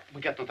 but...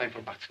 We got no time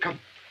for buts. Come.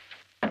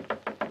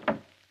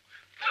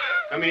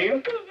 Come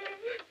in.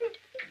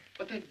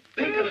 But I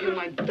beg of you,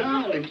 my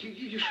darling,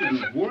 you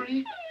shouldn't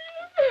worry.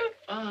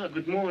 Ah,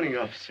 good morning,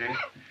 officer.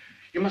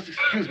 You must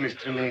excuse Mr.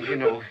 Tremaine. You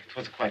know, it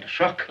was quite a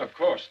shock. Of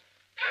course.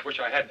 I wish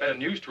I had better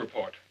news to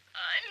report.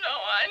 I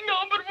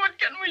know, but what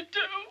can we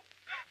do?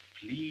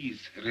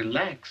 Please,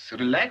 relax.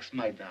 Relax,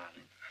 my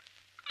darling.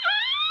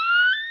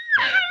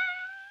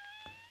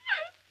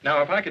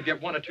 Now, if I could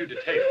get one or two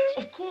details.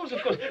 Of course.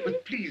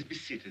 But please be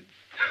seated.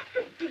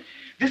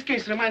 This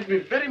case reminds me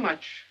very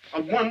much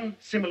of one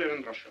similar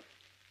in Russia.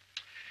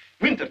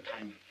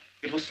 Wintertime.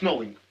 It was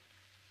snowing.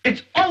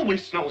 It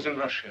always snows in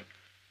Russia.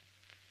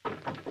 Oh,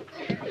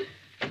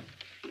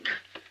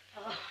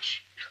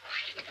 shh.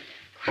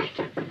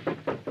 Quiet.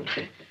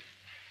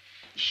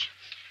 Shh.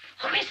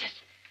 Who is it?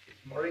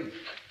 It's Maurice.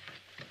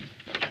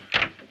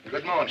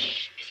 Good morning.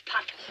 Miss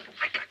Potts.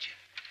 I got you.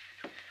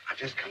 I've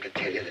just come to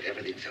tell you that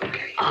everything's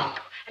okay. Oh,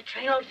 a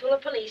trainload full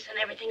of police and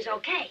everything's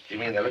okay. You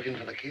mean they're looking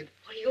for the kid?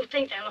 What do you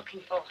think they're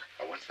looking for?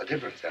 Well, what's the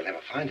difference? They'll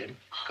never find him,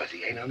 because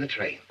he ain't on the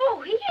train.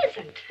 Oh, he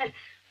isn't.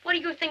 What do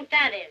you think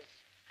that is?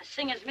 A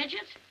singer's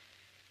midget?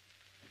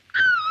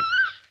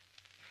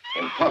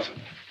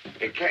 Impossible.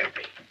 It can't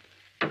be.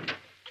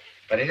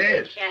 But it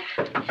is. Yeah.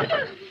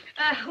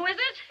 Who is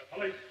it? The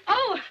police.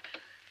 Oh,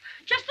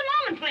 just a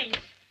moment, please.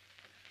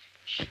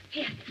 Shh.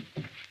 Here.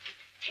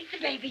 Take the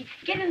baby.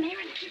 Get in there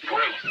and keep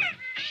quiet.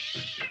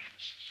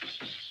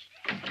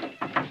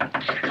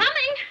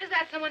 Coming. Is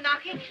that someone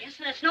knocking? Yes,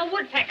 and it's no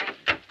woodpecker.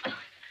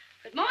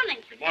 Good morning.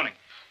 Good morning.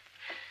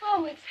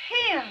 Oh, it's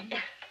him.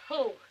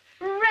 Who?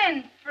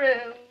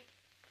 Renfrew.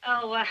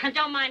 Oh,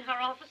 don't mind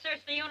her, officer.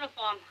 It's the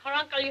uniform. Her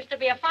uncle used to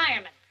be a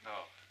fireman.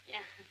 Oh.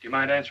 Yeah. Do you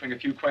mind answering a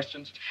few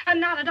questions?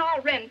 Not at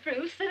all,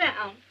 Renfrew. Sit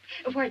down.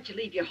 Where'd you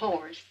leave your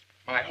horse?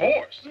 My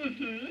horse?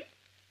 Mm-hmm.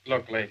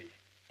 Look, lady,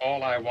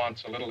 all I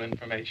want's a little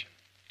information.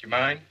 Do you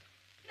mind?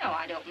 No,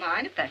 I don't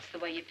mind if that's the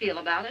way you feel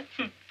about it.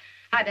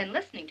 I've been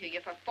listening to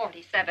you for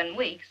 47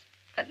 weeks,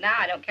 but now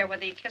I don't care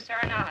whether you kiss her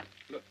or not.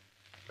 Look,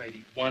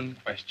 lady, one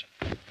question.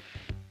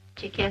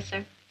 Did you kiss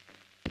her?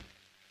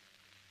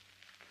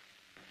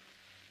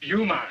 Do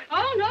you mind?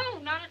 Oh, no,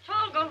 not at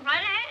all. Go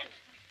right ahead.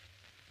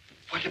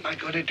 What am I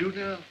going to do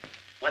now?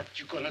 What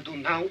you going to do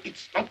now,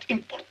 it's not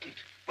important.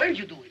 Where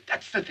you do it,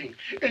 that's the thing.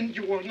 And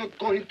you are not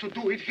going to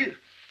do it here.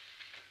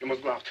 You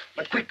must go out,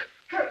 but quick.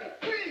 Hurry,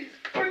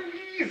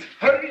 please,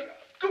 hurry.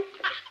 Go.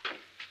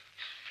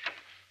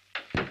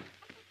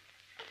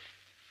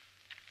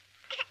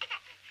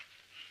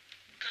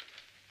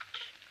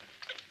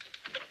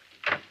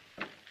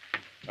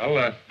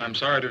 Well, I'm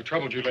sorry to have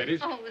troubled you, ladies.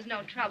 Oh, it was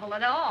no trouble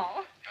at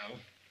all.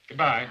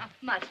 Goodbye. Oh,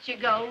 must you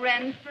go,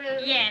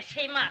 Renfrew? Yes,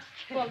 he must.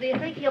 Well, do you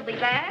think he'll be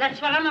back?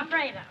 That's what I'm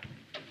afraid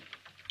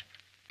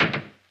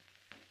of.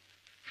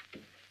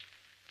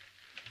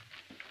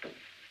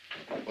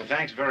 Well,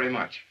 thanks very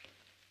much.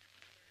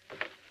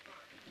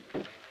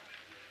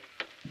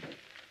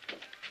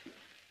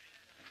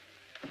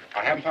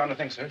 I haven't found a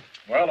thing, sir.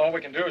 Well, all we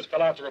can do is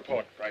fill out the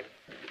report, right?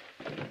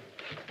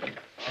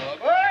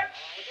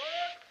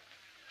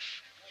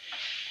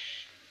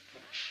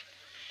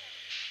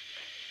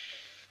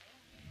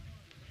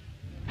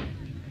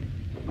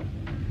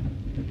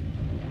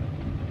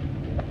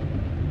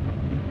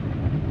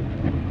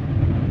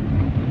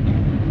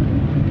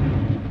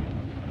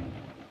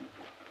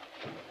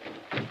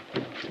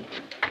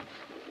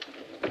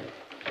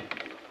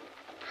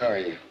 How are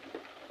you?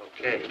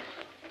 Okay.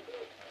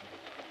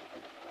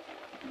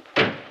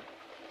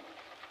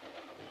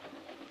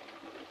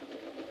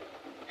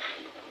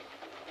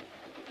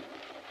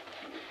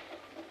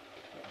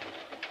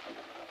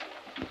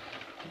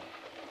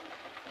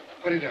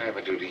 What did I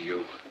ever do to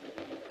you?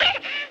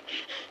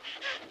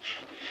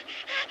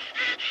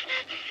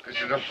 This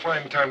is a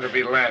fine time to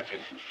be laughing.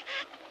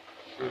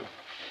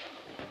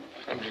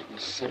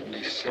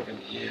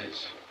 177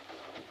 years.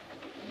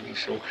 Being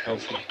so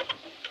healthy.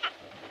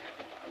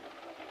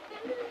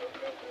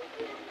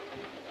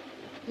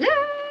 La, la,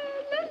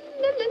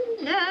 la,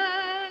 la,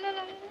 la,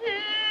 la,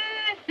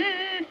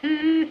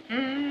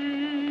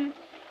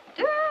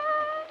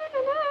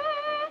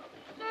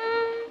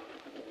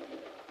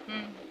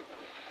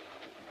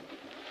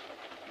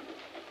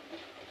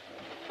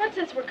 What's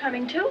this we're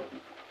coming to?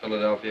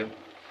 Philadelphia.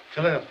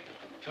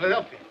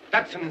 Philadelphia.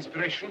 That's an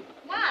inspiration.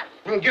 What?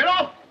 Well, get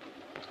off!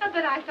 Oh,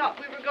 but I thought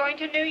we were going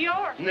to New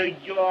York. New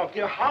York.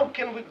 How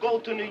can we go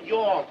to New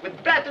York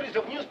with batteries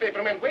of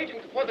newspapermen waiting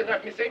to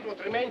photograph Miss April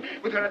Tremaine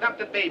with her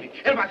adopted baby?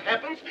 And what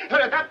happens? Her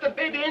adopted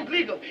baby ain't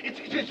legal.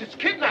 It's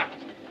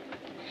kidnapped.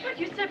 But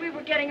you said we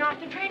were getting off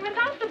the train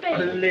without the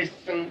baby.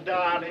 Listen,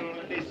 darling,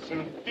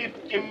 listen.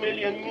 50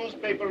 million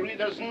newspaper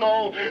readers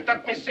know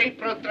that Miss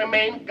April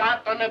Tremaine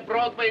got on a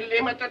Broadway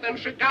Limited in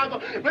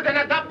Chicago with an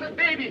adopted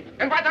baby.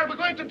 And what are we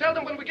going to tell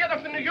them when we get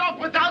off to New York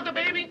without the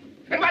baby?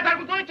 And what are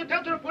we going to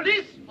tell to the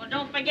police? Well,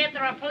 don't forget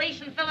there are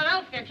police in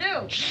Philadelphia,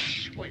 too.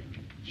 Shh, wait.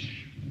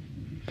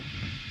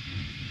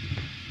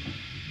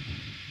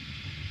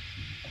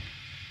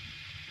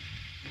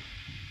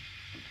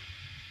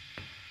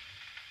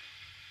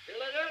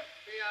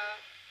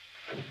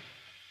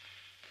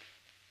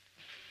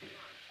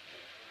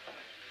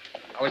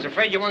 I was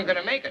afraid you weren't going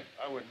to make it.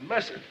 I wouldn't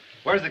miss it.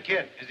 Where's the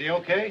kid? Is he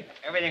okay?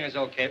 Everything is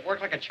okay. It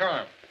worked like a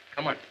charm.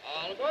 Come on.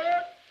 All aboard!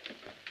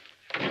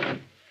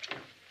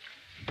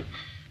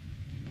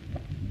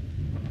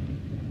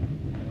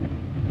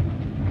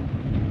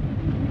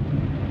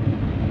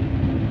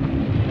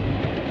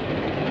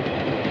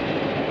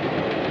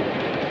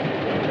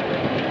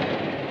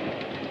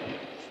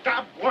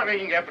 Stop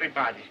worrying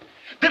everybody.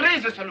 There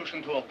is a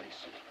solution to all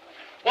this.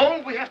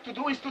 All we have to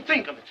do is to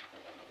think of it.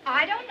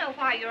 I don't know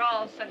why you're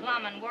all so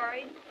glum and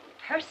worried.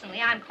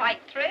 Personally, I'm quite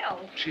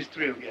thrilled. She's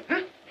thrilled yet,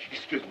 huh?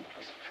 Excuse me,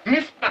 please.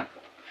 Miss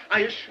Buckle, I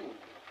assure you,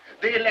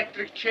 the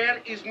electric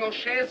chair is no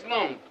chaise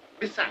longue.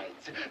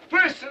 Besides,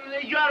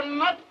 personally, you are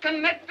not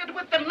connected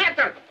with the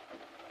matter.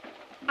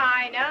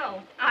 I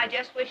know. I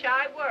just wish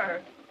I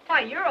were.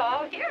 Why, you're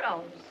all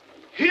heroes.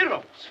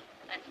 Heroes?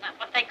 That's not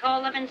what they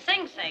call them in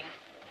Sing Sing.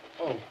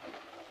 Oh.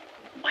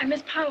 Why,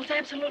 Miss Puddle's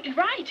absolutely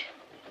right.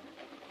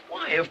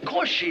 Why, of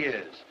course she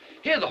is.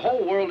 Here, the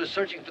whole world is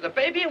searching for the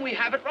baby, and we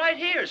have it right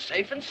here,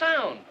 safe and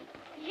sound.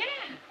 Yeah.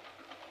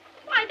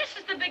 Why, this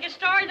is the biggest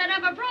story that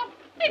ever broke.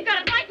 We've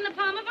got it right in the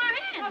palm of our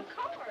hands. Of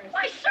course.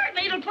 Why,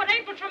 certainly it'll put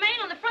April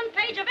Tremaine on the front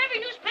page of every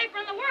newspaper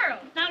in the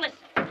world. Now,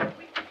 listen.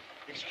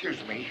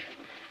 Excuse me.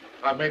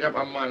 I've made up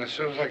my mind. As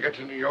soon as I get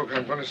to New York,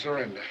 I'm going to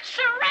surrender.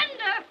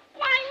 Surrender?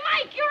 Why,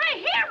 Mike, you're a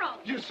hero.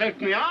 You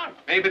certainly are.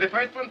 Maybe the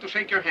first one to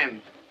shake your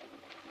hand.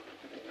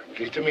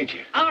 Pleased to meet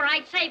you. All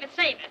right, save it,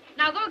 save it.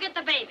 Now go get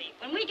the baby.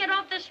 When we get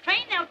off this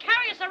train, they'll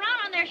carry us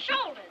around on their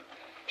shoulders.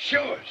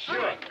 Sure. All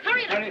right,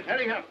 hurry up.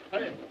 Hurry up.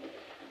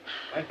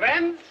 My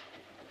friends,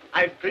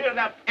 I've cleared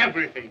up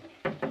everything.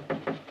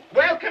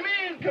 Well, come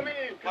in.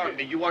 Pardon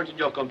me, you aren't in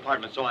your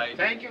compartment, so I...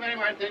 Thank you very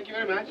much.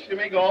 You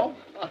may go.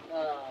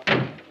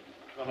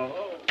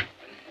 Oh.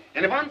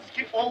 And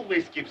Ivansky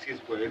always keeps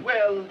his word.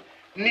 Well,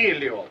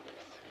 nearly always.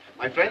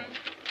 My friend,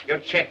 your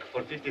check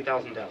for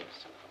 $50,000.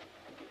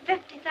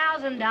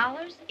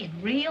 $50,000 in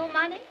real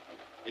money?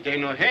 It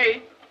ain't no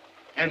hay.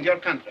 And your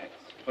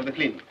contracts for the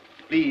clinic.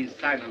 Please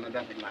sign on the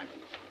dotted line.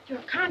 Your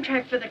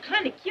contract for the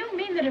clinic? You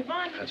mean that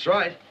Yvonne... That's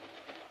right.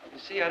 You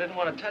see, I didn't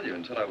want to tell you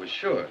until I was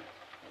sure.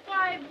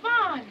 Why,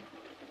 Vaughn,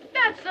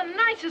 that's the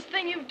nicest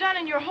thing you've done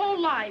in your whole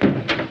life.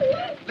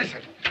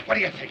 Listen, what do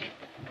you think?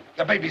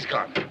 The baby's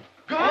gone.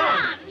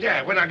 Gone?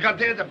 Yeah, when I got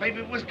there, the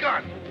baby was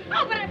gone.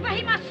 Oh, but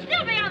he must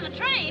still be on the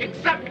train.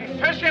 Exactly.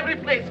 Search every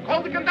place.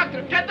 Call the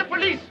conductor. Get the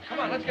police. Come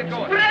on, let's get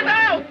going. Spread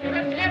out.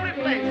 Search every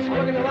place.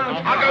 Look in the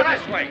lounge. I'll go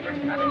this way.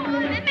 Oh,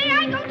 let me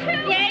I go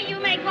too? Yeah, you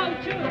may go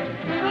too.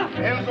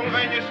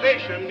 Pennsylvania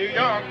Station, New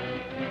York.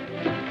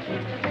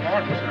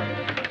 Pardon, sir.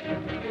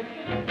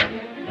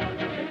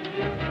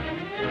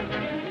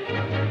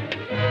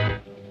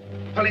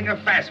 Pulling a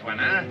fast one,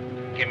 huh?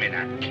 Give me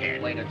that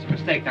kid. Wait, it's a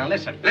mistake. Now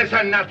listen.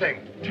 Listen, nothing.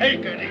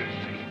 Take it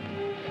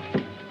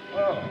easy.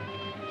 Oh,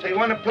 so you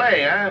want to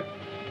play, huh?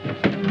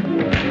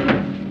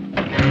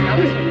 Now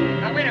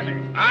listen. Now wait a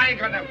minute. I ain't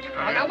got no time.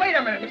 Oh, now wait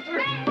a minute, mister.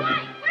 Hey,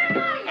 Mike,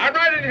 where are you? I'm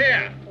right in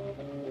here.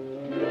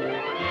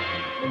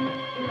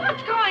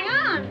 What's going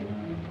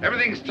on?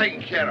 Everything's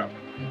taken care of.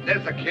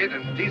 There's the kid,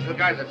 and these are the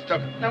guys that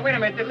took him. Now wait a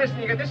minute. Listen,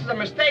 this is a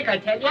mistake, I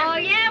tell you. Oh,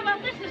 yeah? Well,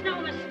 this is no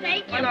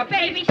mistake, Why you not?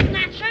 baby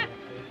snatcher.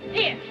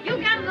 Here, you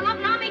gather them up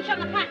and I'll meet you on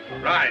the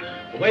platform. Right.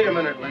 Wait a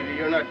minute, lady.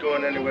 You're not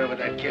going anywhere with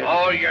that kid.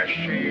 Oh, yes,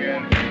 she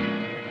is.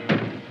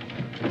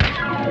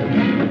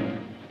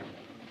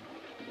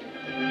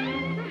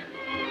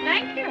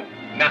 Thank you.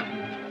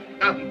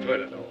 Nothing to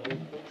it at all.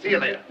 See you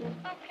later.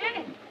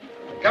 Okay.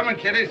 Come on,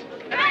 kiddies.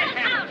 Right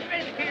out.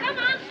 Come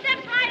on, step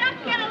right up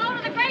and get a load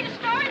of the greatest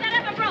story that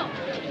ever broke.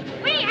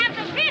 We have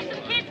the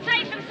Pearson kids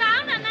safe and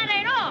sound, and that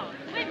ain't all.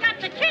 We've got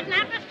the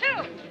kidnappers,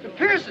 too. The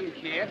Pearson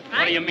kid?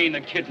 What do you mean,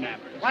 the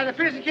kidnappers? Why, the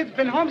Pearson kid's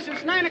been home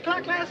since 9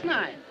 o'clock last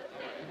night.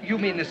 You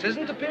mean this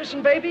isn't the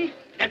Pearson baby?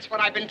 That's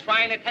what I've been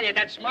trying to tell you.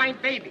 That's my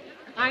baby.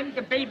 I'm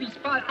the baby's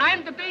father.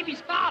 I'm the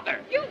baby's father.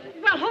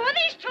 Well, who are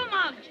these two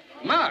mugs?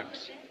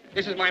 Muggs.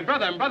 This is my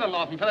brother and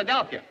brother-in-law from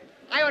Philadelphia.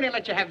 I only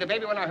let you have the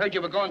baby when I heard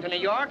you were going to New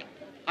York.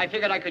 I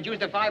figured I could use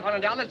the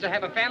 $500 to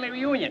have a family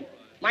reunion.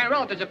 My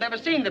relatives have never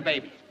seen the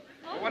baby.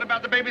 Well, what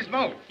about the baby's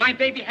mold? My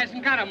baby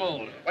hasn't got a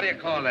mold. What do you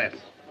call this?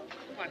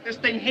 What, this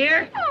thing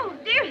here? Oh,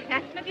 dear,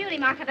 that's my beauty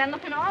mark. I've been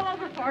looking all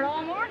over for it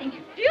all morning.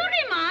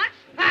 Beauty marks?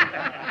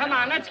 Come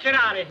on, let's get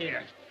out of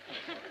here.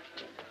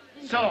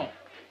 So?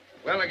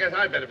 Well, I guess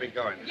I'd better be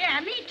going.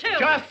 Yeah, me too.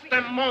 Just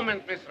a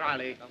moment, Miss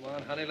Riley. Come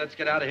on, honey, let's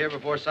get out of here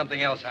before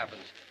something else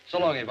happens. So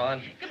long,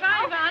 Yvonne. Goodbye,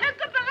 Ivana.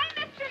 Goodbye,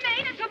 Mr.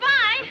 Maynard.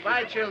 Goodbye.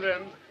 Goodbye,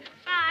 children.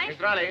 Bye. Miss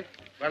Riley,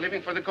 we're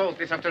leaving for the coast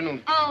this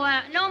afternoon.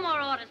 Oh, no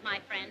more orders, my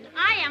friend.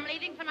 I am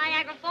leaving for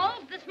Niagara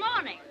Falls this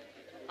morning.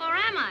 Or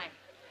am I?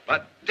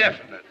 But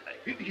definitely.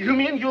 You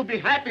mean you'll be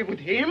happy with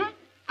him?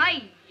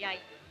 Ay, ay,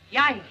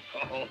 ay.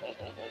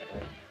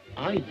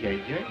 Ay,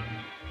 ay, ay.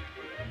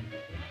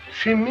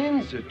 She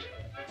means it.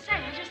 Say,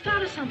 I just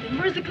thought of something.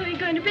 Where's the clinic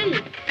going to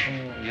be?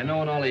 You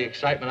know, in all the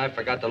excitement, I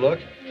forgot to look.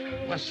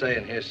 Must say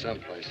in here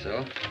someplace,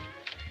 though.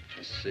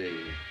 Let's see.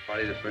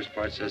 Probably the first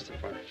part says the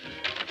part.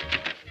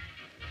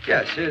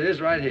 Yes, it is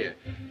right here.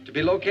 To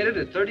be located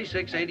at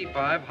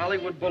 3685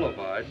 Hollywood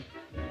Boulevard,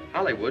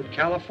 Hollywood,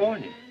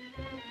 California.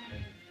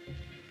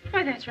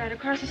 Why, that's right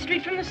across the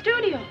street from the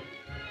studio.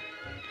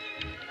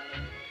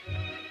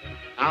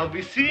 I'll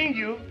be seeing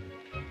you.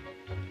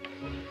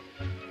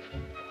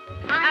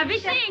 I'll be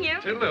seeing you.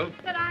 Toodaloo.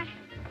 Good-bye.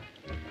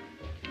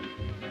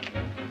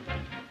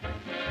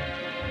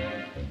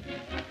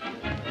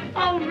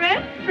 Oh,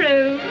 red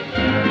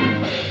fruit.